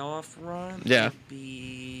playoff run, Yeah. it'd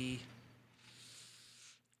be.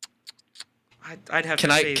 I'd have.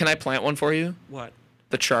 Can I plant one for you? What?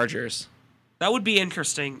 The Chargers. That would be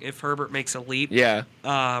interesting if Herbert makes a leap. Yeah.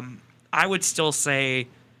 I would still say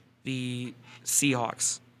the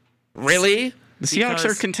Seahawks. Really? The Seahawks are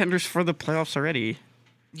Because- contenders for the playoffs already.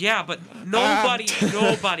 Yeah, but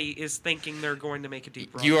nobody is thinking they're going to make a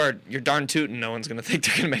deep run. You're darn tootin'. No one's gonna think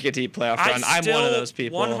they're gonna make a deep playoff run. I'm one of those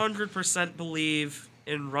people. 100% believe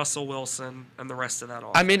in Russell Wilson and the rest of that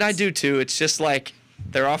offense. I mean, I do too. It's just like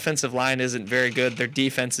their offensive line isn't very good. Their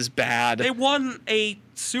defense is bad. They won a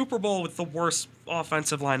Super Bowl with the worst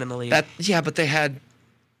offensive line in the league. But they had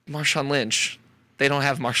Marshawn Lynch. They don't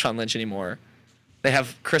have Marshawn Lynch anymore. They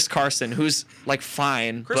have Chris Carson, who's like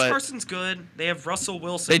fine. Chris but Carson's good. They have Russell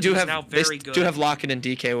Wilson. They do who's have now very good. do have Lockett and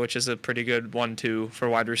DK, which is a pretty good 1-2 for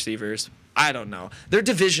wide receivers. I don't know. Their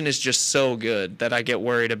division is just so good that I get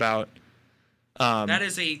worried about. That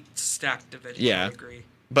is a stacked division. Yeah. I agree.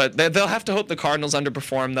 But they'll have to hope the Cardinals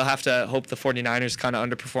underperform. They'll have to hope the 49ers kind of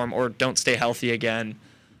underperform or don't stay healthy again.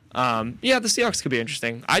 Yeah, the Seahawks could be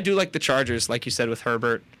interesting. I do like the Chargers, like you said, with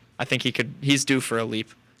Herbert. I think he's due for a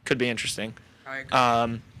leap. Could be interesting. I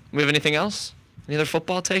agree. We have anything else? Any other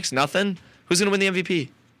football takes? Nothing? Who's going to win the MVP?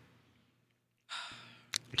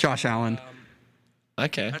 Josh Allen.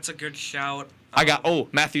 Okay. That's a good shout. I got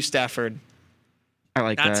Matthew Stafford. I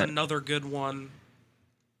like That's that. another good one.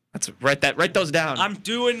 That's write those down. I'm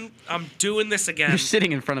doing this again. You're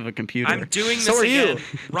sitting in front of a computer. I'm doing this So are again. you.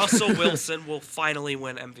 Russell Wilson will finally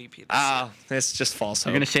win MVP. It's just false hope.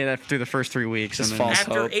 You're going to say that through the first 3 weeks. Just and then- false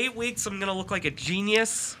After hope. 8 weeks, I'm gonna look like a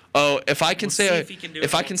genius. Oh, if I can We'll see say if he can do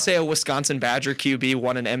if it I can say a Wisconsin Badger QB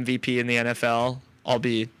won an MVP in the NFL, I'll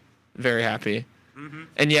be very happy. Mm-hmm.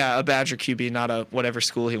 And yeah, a Badger QB, not a whatever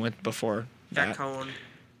school he went before. Jack that. Cohen.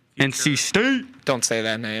 NC State. Don't say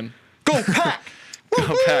that name. Go Pack. Go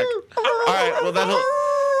Pack. All right, well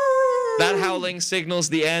that howling signals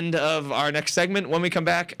the end of our next segment. When we come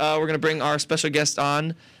back, we're going to bring our special guest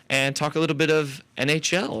on and talk a little bit of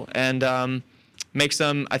NHL and make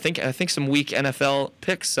some I think some weak NFL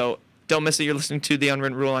picks. So don't miss it. You're listening to The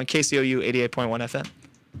Unwritten Rule on KCOU 88.1 FM.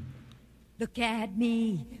 Look at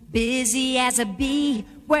me, busy as a bee.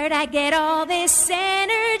 Where'd I get all this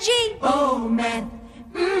energy? Oh, man,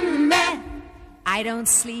 man. I don't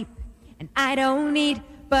sleep and I don't eat,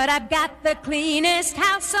 but I've got the cleanest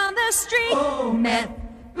house on the street. Oh, man,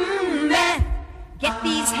 man. Get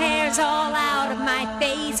these hairs all out of my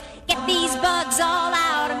face. Get these bugs all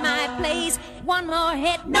out of my place. One more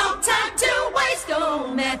hit, no time to waste.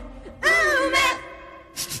 Oh, man, man.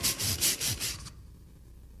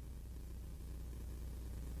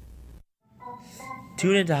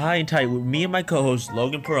 Tune in to High and Tight with me and my co-host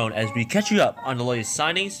Logan Perone as we catch you up on the latest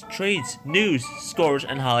signings, trades, news, scores,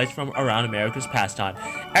 and highlights from around America's pastime.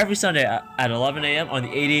 Every Sunday at 11 a.m. on the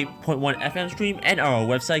 88.1 FM stream and our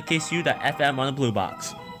website kcu.fm on the Blue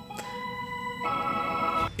Box.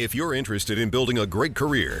 If you're interested in building a great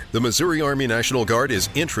career, the Missouri Army National Guard is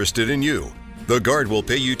interested in you. The Guard will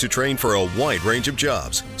pay you to train for a wide range of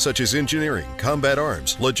jobs, such as engineering, combat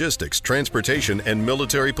arms, logistics, transportation, and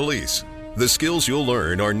military police. The skills you'll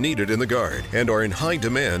learn are needed in the Guard and are in high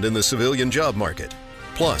demand in the civilian job market.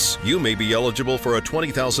 Plus, you may be eligible for a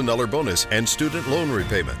 $20,000 bonus and student loan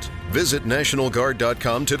repayment. Visit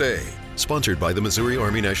NationalGuard.com today. Sponsored by the Missouri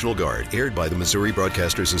Army National Guard, aired by the Missouri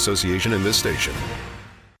Broadcasters Association and this station.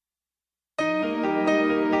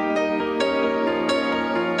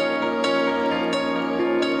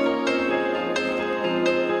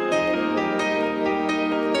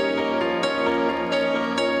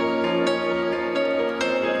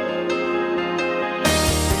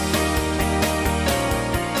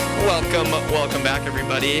 Welcome back,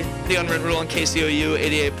 everybody. The Unwritten Rule on KCOU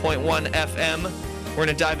 88.1 FM. We're going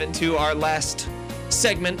to dive into our last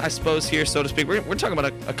segment, I suppose, here, so to speak. We're talking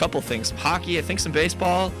about a couple things. Some hockey, I think some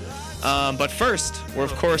baseball. But first, we're,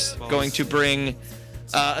 of course, going to bring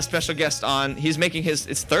a special guest on. He's making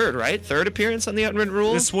it's third, right? Third appearance on the Unwritten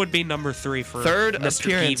Rule? This would be number 3 for third Mr.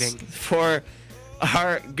 appearance Geving. for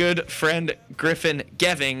our good friend Griffin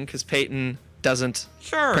Geving, because Peyton doesn't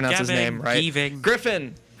pronounce his name right. Geving.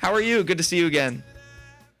 Griffin, how are you? Good to see you again.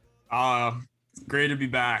 Great to be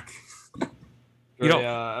back.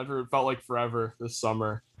 It felt like forever this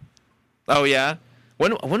summer. Oh yeah.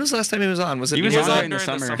 When was the last time he was on? He was on during the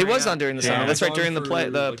summer. He was on during the summer. That's right, during the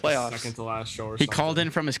playoffs. Second to last show. He called in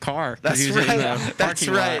from his car. That's right. That's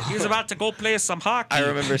right. He was about to go play some hockey. I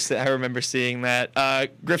remember seeing that.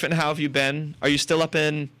 Griffin, how have you been? Are you still up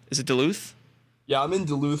in? Is it Duluth? Yeah, I'm in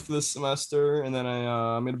Duluth this semester, and then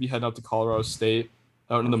I'm gonna be heading up to Colorado State,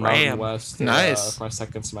 out in the Mountain West. Nice. For my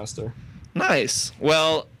second semester. Nice.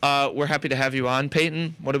 Well, we're happy to have you on,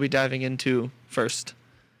 Peyton. What are we diving into first?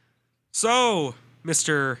 So,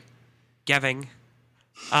 Mr. Geving,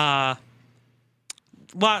 the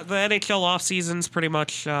NHL offseason's pretty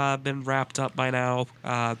much been wrapped up by now.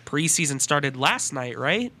 Preseason started last night,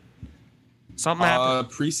 right? Something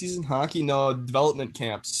happened. Preseason hockey, no, development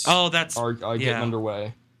camps. Are getting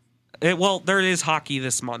underway. There is hockey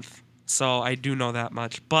this month, so I do know that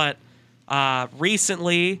much. But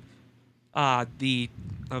recently,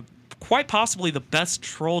 quite possibly the best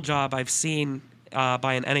troll job I've seen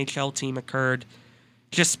by an NHL team occurred.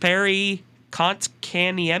 Jesperi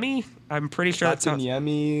Kotkaniemi. I'm pretty sure that's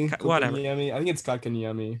whatever. I think it's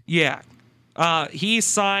Kotkaniemi. Yeah. He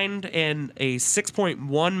signed in a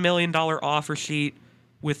 $6.1 million offer sheet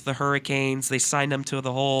with the Hurricanes. They signed him to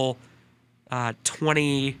the whole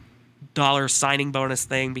 $20 signing bonus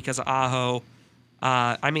thing because of Aho.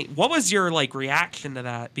 What was your reaction to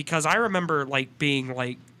that? Because I remember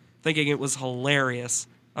being thinking it was hilarious.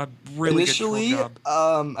 A really initially, good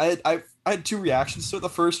job. I had two reactions to it. The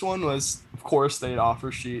first one was, of course, they'd offer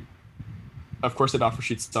sheet. Of course, they'd offer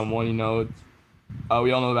sheet someone. We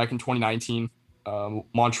all know back in 2019,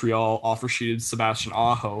 Montreal offer sheeted Sebastian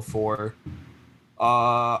Aho for,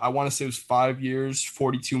 I want to say it was 5 years,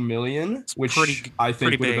 $42 million, which I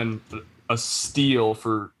think would have been a steal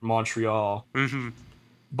for Montreal. Mm-hmm.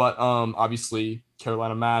 But obviously,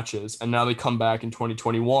 Carolina matches, and now they come back in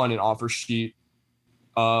 2021 and offer sheet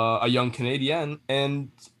a young Canadian,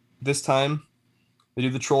 and this time they do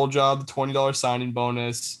the troll job, the $20 signing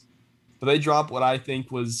bonus, but they drop what I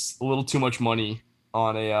think was a little too much money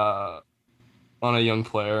on a young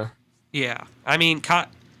player. Yeah,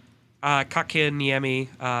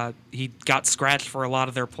 Kotkaniemi, he got scratched for a lot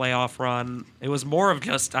of their playoff run. It was more of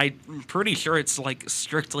just, I'm pretty sure it's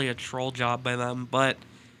strictly a troll job by them, but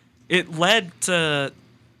it led to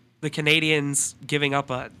the Canadians giving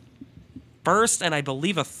up a first and I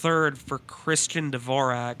believe a third for Christian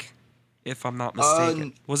Dvorak, if I'm not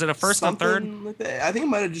mistaken. Was it a first and a third? I think it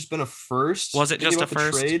might have just been a first. Was it just a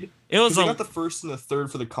first? Trade. It was. They got the first and the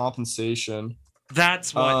third for the compensation.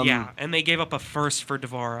 That's what. Yeah, and they gave up a first for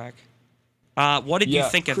Dvorak. What did you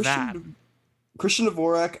think of that? Christian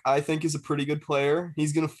Dvorak, I think, is a pretty good player.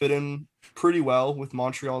 He's going to fit in pretty well with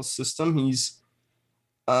Montreal's system. He's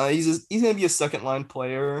going to be a second line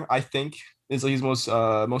player, I think. Is his most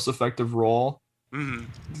effective role. Mm-hmm.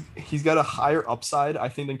 He's got a higher upside, I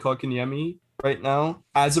think, than Kotkaniemi right now.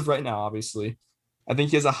 As of right now, obviously. I think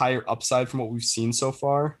he has a higher upside from what we've seen so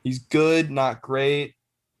far. He's good, not great.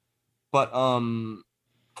 But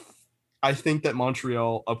I think that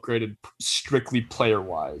Montreal upgraded strictly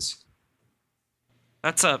player-wise.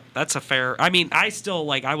 That's a fair. I mean, I still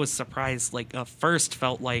I was surprised. First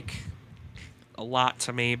felt like a lot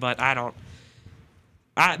to me, but I don't.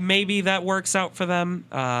 Maybe that works out for them.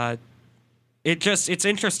 It's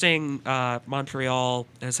interesting. Montreal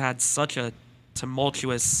has had such a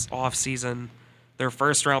tumultuous offseason. Their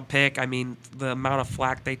first round pick, I mean, the amount of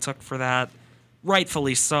flack they took for that,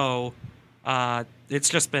 rightfully so. It's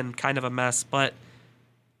just been kind of a mess. But,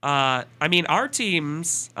 I mean, our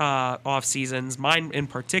team's off seasons, mine in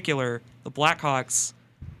particular, the Blackhawks,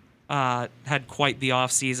 had quite the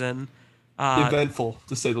off season. Eventful,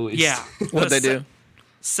 to say the least. Yeah. What'd they do?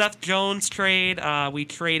 Seth Jones trade, we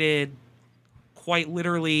traded quite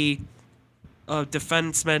literally a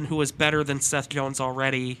defenseman who was better than Seth Jones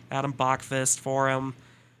already, Adam Bachfist, for him,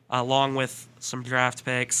 along with some draft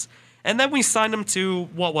picks. And then we signed him to,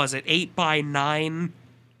 what was it, 8 by 9?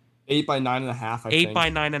 8 by 9.5, I think. 8 by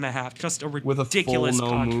 9.5. Just a ridiculous with a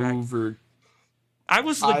full no contract. move. I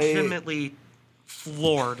was legitimately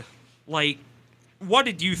floored. What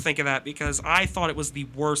did you think of that? Because I thought it was the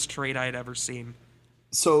worst trade I had ever seen.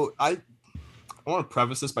 So I want to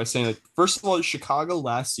preface this by saying first of all, Chicago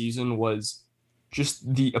last season was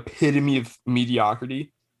just the epitome of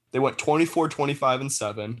mediocrity. They went 24, 25, and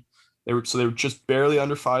 7. They were just barely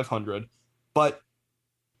under 500. But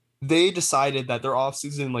they decided that their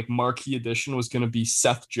offseason marquee addition was going to be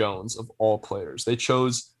Seth Jones of all players. They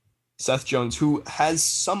chose Seth Jones, who has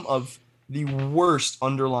some of the worst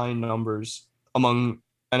underlying numbers among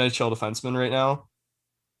NHL defensemen right now.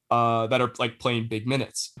 That are playing big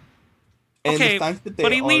minutes. And okay, the fact that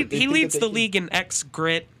but he leads the league in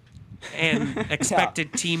xGrit and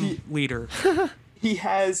expected team leader. He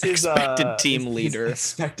has his expected team leader,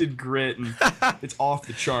 expected grit, and it's off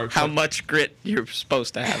the charts. How much grit you're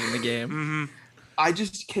supposed to have in the game? Mm-hmm. I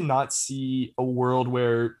just cannot see a world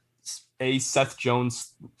where A, Seth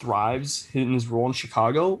Jones thrives in his role in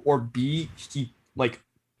Chicago, or B, he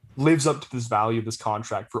lives up to this value of this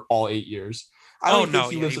contract for all 8 years. I don't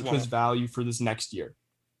think he lives up to his value for this next year.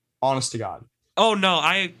 Honest to God. Oh, no,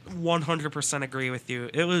 I 100% agree with you.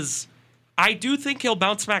 I do think he'll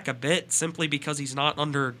bounce back a bit simply because he's not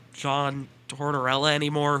under John Tortorella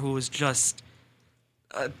anymore, who is just...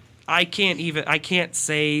 I can't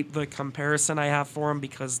say the comparison I have for him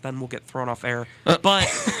because then we'll get thrown off air. But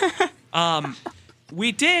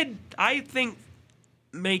we did, I think,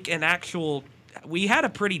 make an actual... We had a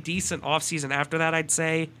pretty decent offseason after that, I'd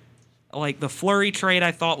say. The Fleury trade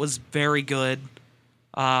I thought was very good.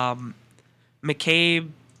 The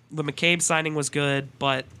McCabe signing was good,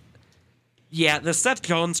 but yeah, the Seth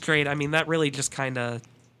Jones trade, I mean, that really just kind of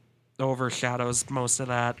overshadows most of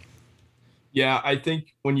that. Yeah, I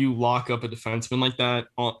think when you lock up a defenseman like that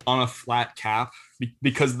on a flat cap,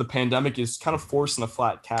 because the pandemic is kind of forcing a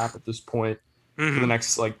flat cap at this point for the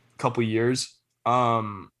next couple years,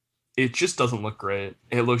 it just doesn't look great.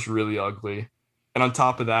 It looks really ugly. And on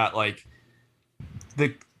top of that,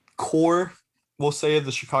 the core, we'll say, of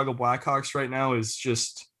the Chicago Blackhawks right now is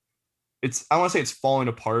just, I want to say it's falling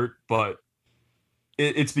apart, but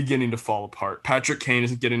it's beginning to fall apart. Patrick Kane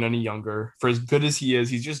isn't getting any younger. For as good as he is,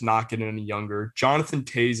 he's just not getting any younger. Jonathan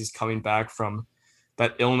Toews is coming back from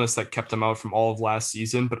that illness that kept him out from all of last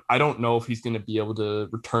season, but I don't know if he's going to be able to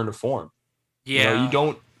return to form. Yeah. You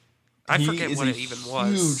don't. I forget what it even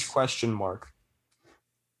was. Huge question mark.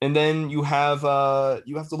 And then you have to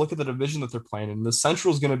look at the division that they're playing in. The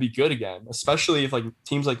Central is going to be good again, especially if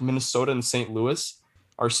teams like Minnesota and St. Louis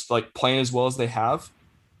are playing as well as they have.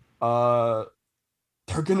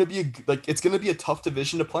 They're going to be it's going to be a tough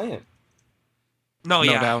division to play in. No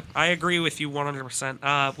doubt. I agree with you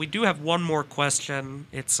 100%. We do have one more question.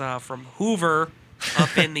 It's from Hoover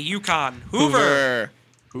up in the Yukon. Hoover.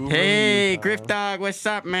 Hey, Griff Dog, what's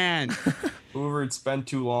up, man? Hoover, it's been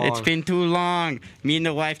too long. It's been too long. Me and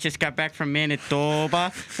the wife just got back from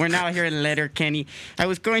Manitoba. We're now here in Letterkenny. I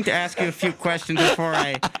was going to ask you a few questions before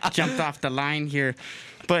I jumped off the line here.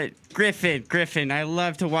 But Griffin, I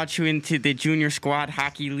love to watch you into the junior squad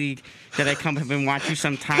hockey league that I come up and watch you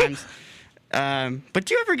sometimes. But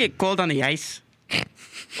do you ever get cold on the ice?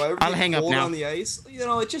 I'll hang up now. On the ice,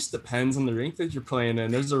 it just depends on the rink that you're playing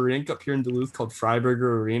in. There's a rink up here in Duluth called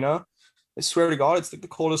Freiburger Arena. I swear to God, it's the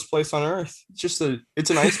coldest place on earth. It's an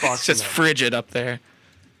ice box. It's just frigid up there.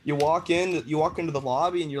 You walk into the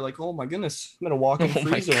lobby and you're like, oh my goodness, I'm in a walk-in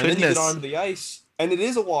freezer. And then you get onto the ice, and it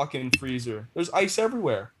is a walk-in freezer. There's ice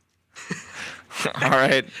everywhere. All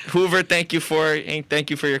right, Hoover, thank you for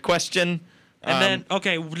your question. And then,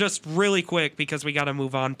 okay, just really quick, because we got to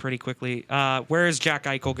move on pretty quickly. Where is Jack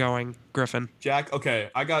Eichel going, Griffin?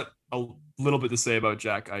 I got a little bit to say about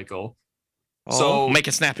Jack Eichel. So make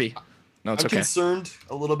it snappy. No, it's okay. I'm concerned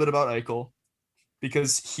a little bit about Eichel.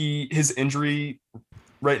 because his injury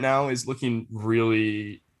right now is looking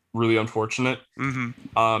really, really unfortunate.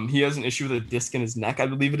 He has an issue with a disc in his neck, I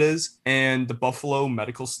believe it is, and the Buffalo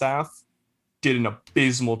medical staff did an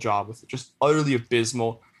abysmal job with it, just utterly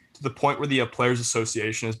abysmal, to the point where the Players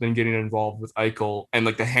Association has been getting involved with Eichel and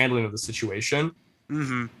like the handling of the situation.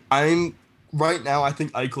 Right now, I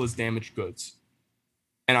think Eichel is damaged goods.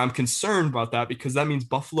 And I'm concerned about that because that means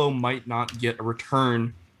Buffalo might not get a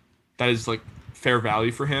return that is like fair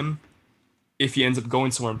value for him if he ends up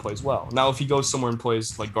going somewhere and plays well. Now, if he goes somewhere and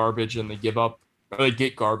plays like garbage and they give up or they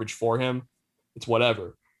get garbage for him, it's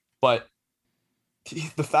whatever. But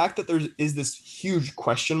the fact that there is this huge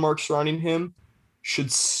question mark surrounding him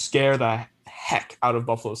should scare the heck out of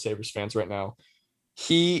Buffalo Sabres fans right now.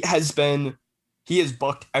 He has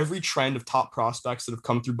bucked every trend of top prospects that have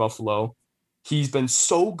come through Buffalo. He's been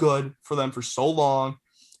so good for them for so long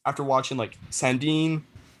after watching like Sandin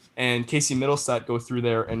and Casey Middlestat go through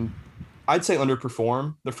there and I'd say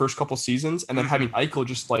underperform the first couple seasons, and then having Eichel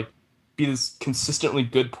just like be this consistently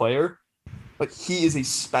good player. But he is a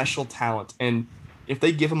special talent, and if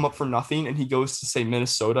they give him up for nothing and he goes to say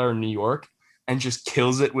Minnesota or New York and just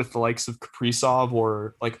kills it with the likes of Kaprizov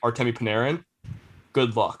or like Artemi Panarin,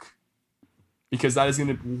 good luck. Because that is going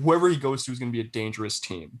to, whoever he goes to is going to be a dangerous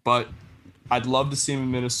team. But I'd love to see him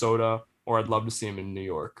in Minnesota or I'd love to see him in New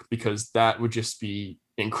York because that would just be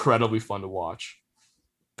incredibly fun to watch.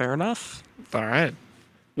 Fair enough. All right.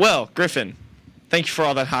 Well, Griffin, thank you for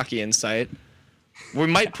all that hockey insight. We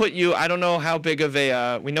might put you, I don't know how big of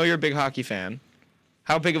we know you're a big hockey fan.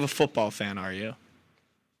 How big of a football fan are you?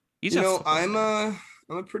 I'm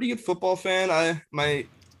a pretty good football fan. My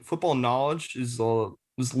football knowledge is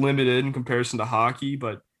limited in comparison to hockey,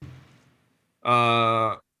 but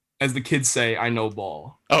as the kids say, I know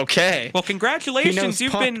ball. Okay. Well, congratulations. He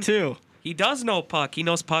knows puck too. He does know puck. He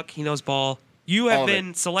knows puck. He knows ball. You have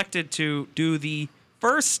been selected to do the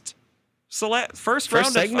first round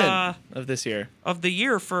segment of this year of the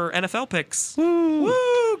year for NFL picks.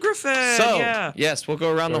 Woo, Griffin! So yeah. Yes, we'll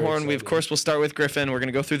go around the horn. Excited. We'll start with Griffin. We're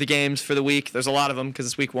gonna go through the games for the week. There's a lot of them because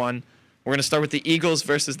it's week 1. We're gonna start with the Eagles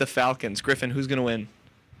versus the Falcons. Griffin, who's gonna win?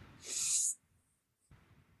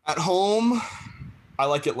 At home, I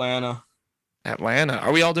like Atlanta. Atlanta.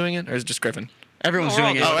 Are we all doing it, or is it just Griffin? Everyone's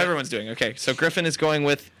doing it. Oh, everyone's doing it. Okay, so Griffin is going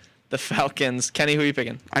with the Falcons. Kenny, who are you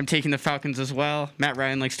picking? I'm taking the Falcons as well. Matt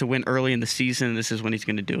Ryan likes to win early in the season. This is when he's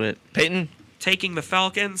going to do it. Peyton? Taking the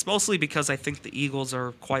Falcons, mostly because I think the Eagles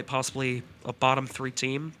are quite possibly a bottom 3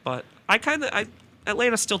 team, but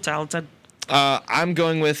Atlanta's still talented. I'm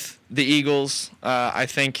going with the Eagles. I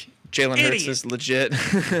think Jalen Hurts is legit.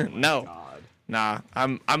 No. Nah,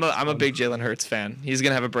 I'm a big Jalen Hurts fan. He's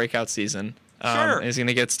gonna have a breakout season. Sure. He's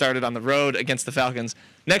gonna get started on the road against the Falcons.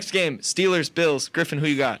 Next game, Steelers Bills. Griffin, who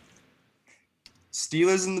you got?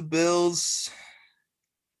 Steelers and the Bills.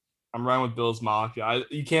 I'm riding with Bills Mafia.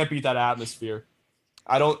 You can't beat that atmosphere.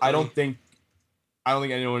 I don't think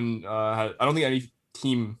anyone. I don't think any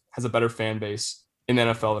team has a better fan base in the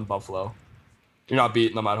NFL than Buffalo. You're not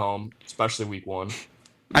beating them at home, especially week 1.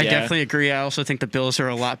 I definitely agree. I also think the Bills are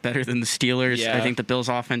a lot better than the Steelers. Yeah. I think the Bills'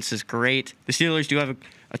 offense is great. The Steelers do have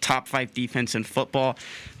a top 5 defense in football,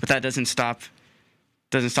 but that doesn't stop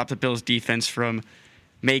the Bills' defense from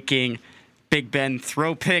making Big Ben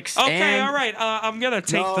throw picks. Okay, all right. I'm going to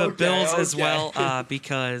take the Bills as well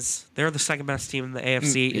because they're the second best team in the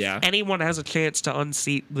AFC. If anyone has a chance to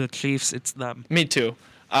unseat the Chiefs, it's them. Me too.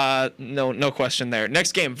 No question there.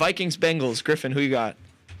 Next game, Vikings-Bengals. Griffin, who you got?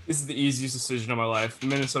 This is the easiest decision of my life. The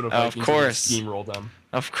Minnesota Vikings. Of course. Steamroll them.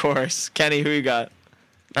 Of course. Kenny, who you got?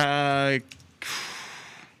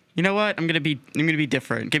 You know what? I'm gonna be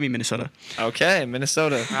different. Give me Minnesota. Okay,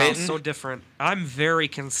 Minnesota. Wow, so different. I'm very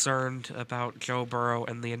concerned about Joe Burrow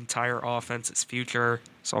and the entire offense's future,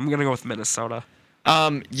 so I'm gonna go with Minnesota.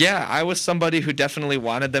 I was somebody who definitely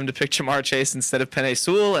wanted them to pick Jamar Chase instead of Penei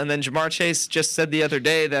Sewell, and then Jamar Chase just said the other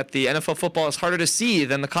day that the NFL football is harder to see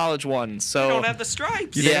than the college one. So they don't have the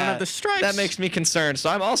stripes. They don't have the stripes. That makes me concerned.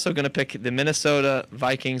 So I'm also going to pick the Minnesota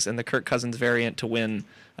Vikings and the Kirk Cousins variant to win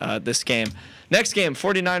this game. Next game,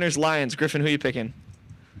 49ers Lions. Griffin, who are you picking?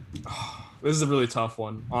 This is a really tough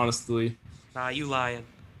one, honestly. Nah, you lying.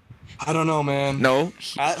 I don't know, man. No,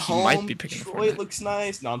 at home, might be picking Detroit looks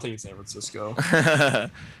nice. No, I'm taking San Francisco.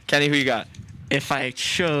 Kenny, who you got? If I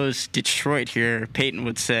chose Detroit here, Peyton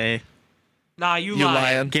would say, nah, you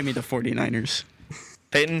lying. Give me the 49ers.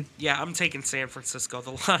 Peyton? Yeah, I'm taking San Francisco.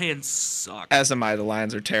 The Lions suck. As am I. The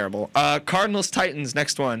Lions are terrible. Cardinals Titans,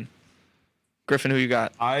 next one. Griffin, who you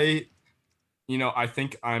got? I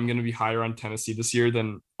think I'm going to be higher on Tennessee this year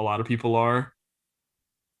than a lot of people are.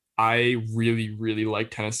 I really, really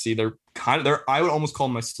like Tennessee. They're I would almost call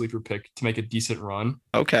them my sleeper pick to make a decent run.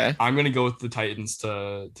 Okay. I'm gonna go with the Titans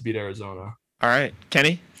to beat Arizona. All right,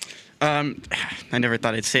 Kenny. I never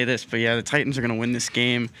thought I'd say this, but yeah, the Titans are gonna win this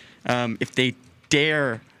game. If they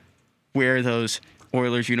dare wear those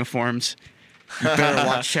Oilers uniforms, you better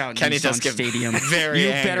watch out. Kenny does Nissan get Stadium. very You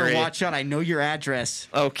angry. better watch out. I know your address.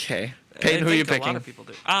 Okay. Peyton, who are you picking? A lot of people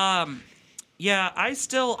do. Yeah, I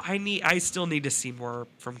still need to see more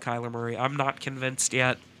from Kyler Murray. I'm not convinced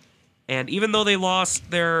yet. And even though they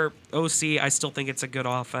lost their OC, I still think it's a good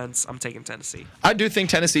offense. I'm taking Tennessee. I do think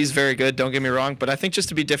Tennessee is very good, don't get me wrong, but I think just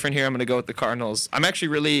to be different here, I'm going to go with the Cardinals. I'm actually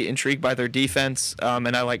really intrigued by their defense,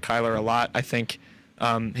 and I like Kyler a lot. I think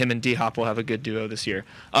him and D-Hop will have a good duo this year.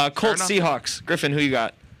 Colts, Seahawks. Griffin, who you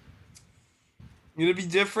got? Gonna be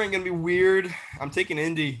different, gonna be weird. I'm taking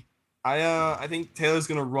Indy. I think Taylor's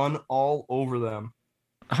gonna run all over them.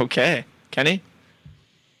 Okay. Kenny?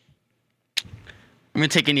 I'm going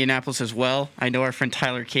to take Indianapolis as well. I know our friend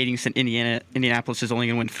Tyler Kading said Indianapolis is only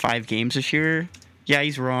going to win 5 games this year. Yeah,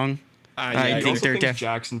 he's wrong. I think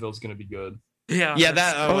Jacksonville's going to be good. Yeah. Yeah,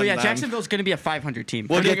 that. Jacksonville's going to be a 500 team.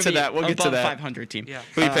 We'll get to that. We'll get to that. 500 team. Yeah.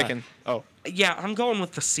 Who are you picking? Oh. Yeah, I'm going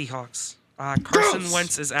with the Seahawks. Carson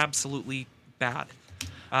Wentz is absolutely bad,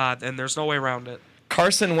 and there's no way around it.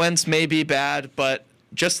 Carson Wentz may be bad, but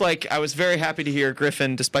just like I was very happy to hear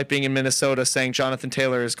Griffin, despite being in Minnesota, saying Jonathan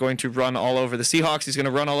Taylor is going to run all over the Seahawks. He's going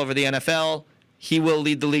to run all over the NFL. He will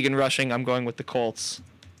lead the league in rushing. I'm going with the Colts.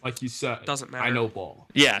 Like you said, doesn't matter. I know ball.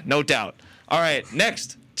 Yeah, no doubt. All right,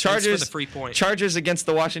 next. Chargers. Thanks for the free point. Chargers against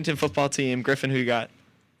the Washington football team. Griffin, who you got?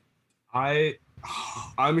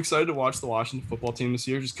 I'm excited to watch the Washington football team this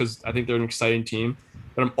year just because I think they're an exciting team.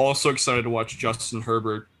 But I'm also excited to watch Justin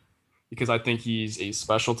Herbert because I think he's a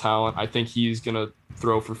special talent. I think he's going to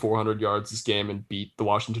throw for 400 yards this game and beat the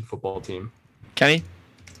Washington football team. Kenny?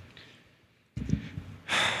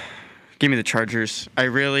 Give me the Chargers.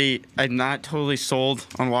 I'm not totally sold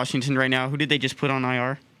on Washington right now. Who did they just put on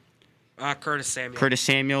IR? Curtis Samuel. Curtis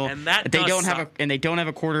Samuel. And that they don't have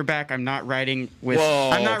a quarterback. I'm not riding with. Whoa.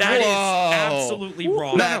 I'm not That is absolutely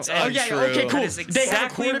wrong. That's untrue. Okay, cool. That is They have a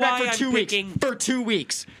exactly quarterback why for I'm 2 weeks. picking- For 2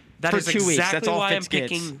 weeks. That For is 2 weeks. exactly That's all why I'm Fitz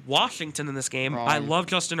gets. picking Washington in this game. Wrong. I love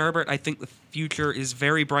Justin Herbert. I think the future is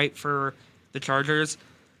very bright for the Chargers.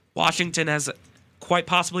 Washington has quite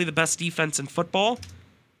possibly the best defense in football,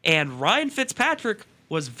 and Ryan Fitzpatrick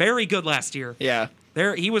was very good last year. Yeah.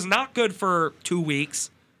 He was not good for 2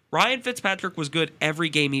 weeks. Ryan Fitzpatrick was good every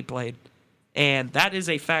game he played, and that is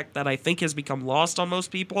a fact that I think has become lost on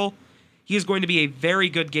most people. He is going to be a very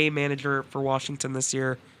good game manager for Washington this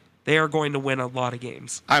year. They are going to win a lot of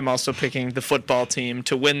games. I'm also picking the football team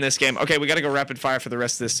to win this game. Okay, we got to go rapid fire for the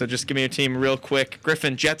rest of this, so just give me your team real quick.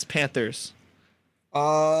 Griffin, Jets, Panthers.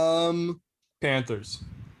 Panthers. Zach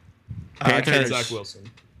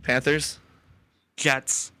Wilson. Panthers.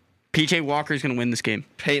 Jets. PJ Walker's going to win this game.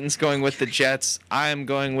 Peyton's going with the Jets. I'm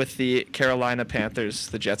going with the Carolina Panthers.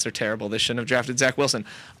 The Jets are terrible. They shouldn't have drafted Zach Wilson.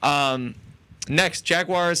 Next,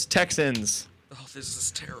 Jaguars, Texans. Oh, this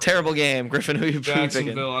is terrible. Terrible game. Griffin, who are you picking?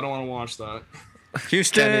 Jacksonville. I don't want to watch that.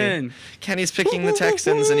 Houston. Kenny's picking the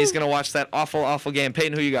Texans, and he's going to watch that awful, awful game.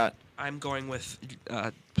 Peyton, who you got? I'm going with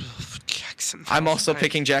Jacksonville. I'm also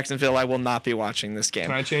picking Jacksonville. I will not be watching this game.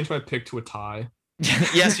 Can I change my pick to a tie?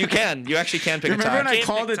 Yes, you can. You actually can pick a tie. Remember when I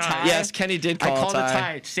called a tie? Yes, Kenny did call I called a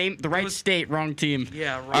tie. The right state, wrong team.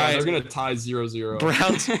 Yeah, right. Yeah, they're going to tie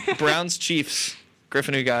 0-0. Browns, Chiefs.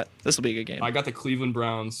 Griffin, who you got? This will be a good game. I got the Cleveland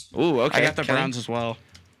Browns. Ooh, okay. I got the Kenny? Browns as well.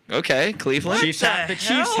 Okay, Cleveland. What Chiefs the the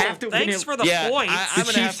Chiefs have to Thanks win it. for the Yeah, points. I'm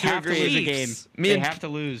The gonna Chiefs have to have to lose agree. a game. Me They and- have to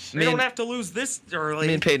lose. They don't have to lose this early.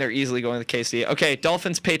 Me and Peyton are easily going to KC. Okay,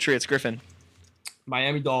 Dolphins, Patriots. Griffin.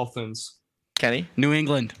 Miami Dolphins. Kenny. New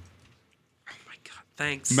England.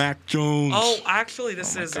 Thanks. Mac Jones. Oh, actually,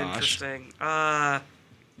 this my is gosh. interesting. I'm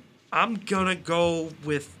gonna go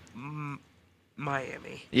with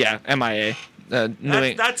Miami. Yeah, MIA.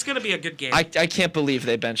 That's gonna be a good game. I can't believe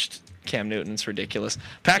they benched Cam Newton. It's ridiculous. They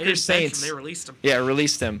Packers, didn't bench him, Saints. They released him. Yeah,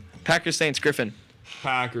 released him. Packers, Saints. Griffin.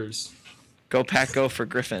 Packers. Go Pack, go for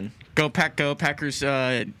Griffin. Go Pack, go. Packers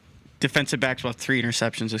defensive backs will have 3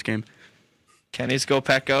 interceptions this game. Kenny's go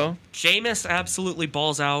Pack, go. Jameis absolutely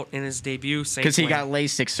balls out in his debut. Because he got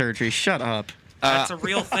LASIK surgery. Shut up. That's a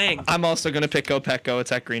real thing. I'm also going to pick go Pack, go.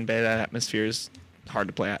 It's at Green Bay. That atmosphere is hard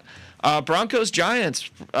to play at. Broncos, Giants.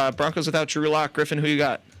 Broncos without Drew Lock. Griffin, who you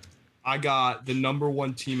got? I got the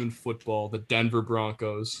 #1 team in football, the Denver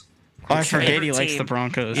Broncos. Oh, I forget he likes the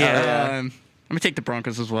Broncos. Yeah. I'm going to take the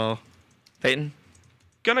Broncos as well. Peyton?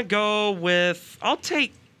 Gonna go with. I'll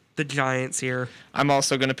take the Giants here. I'm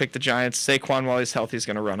also going to pick the Giants. Saquon, while he's healthy, is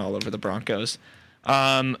going to run all over the Broncos.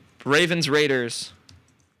 Ravens, Raiders.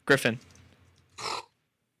 Griffin.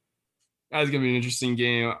 That's gonna be an interesting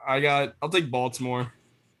game. I'll take Baltimore.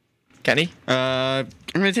 Kenny? I'm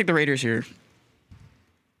gonna take the Raiders here.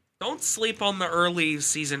 Don't sleep on the early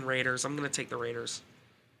season Raiders. I'm gonna take the Raiders.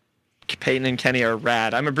 Peyton and Kenny are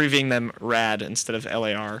rad. I'm abbreviating them RAD instead of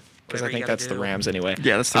LAR because I think that's the Rams anyway.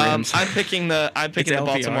 Yeah, that's the Rams. I'm picking the LVR.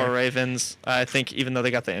 Baltimore Ravens. I think even though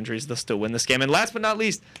they got the injuries, they'll still win this game. And last but not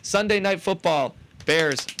least, Sunday Night Football: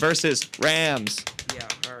 Bears versus Rams. Yeah,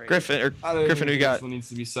 all right. Griffin, who you got? This one needs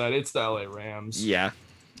to be said. It's the LA Rams. Yeah.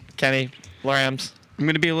 Kenny, Rams. I'm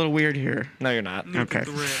gonna be a little weird here. No, you're not. Okay.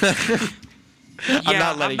 I'm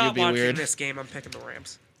not letting you be watching weird. This game, I'm picking the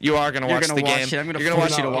Rams. You are going to watch the game. I'm You're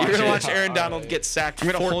going to watch Aaron Donald get sacked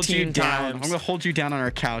 14 times. I'm going to hold you down on our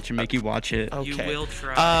couch and make you watch it. Okay. You will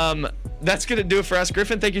try. That's going to do it for us.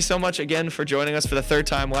 Griffin, thank you so much again for joining us for the third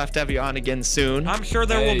time. We'll have to have you on again soon. I'm sure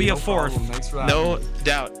there will be a fourth. Thanks for having No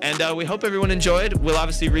doubt. And we hope everyone enjoyed. We'll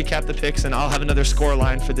obviously recap the picks, and I'll have another score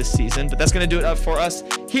line for this season. But that's going to do it up for us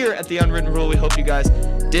here at The Unwritten Rule. We hope you guys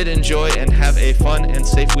did enjoy and have a fun and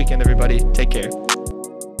safe weekend, everybody. Take care.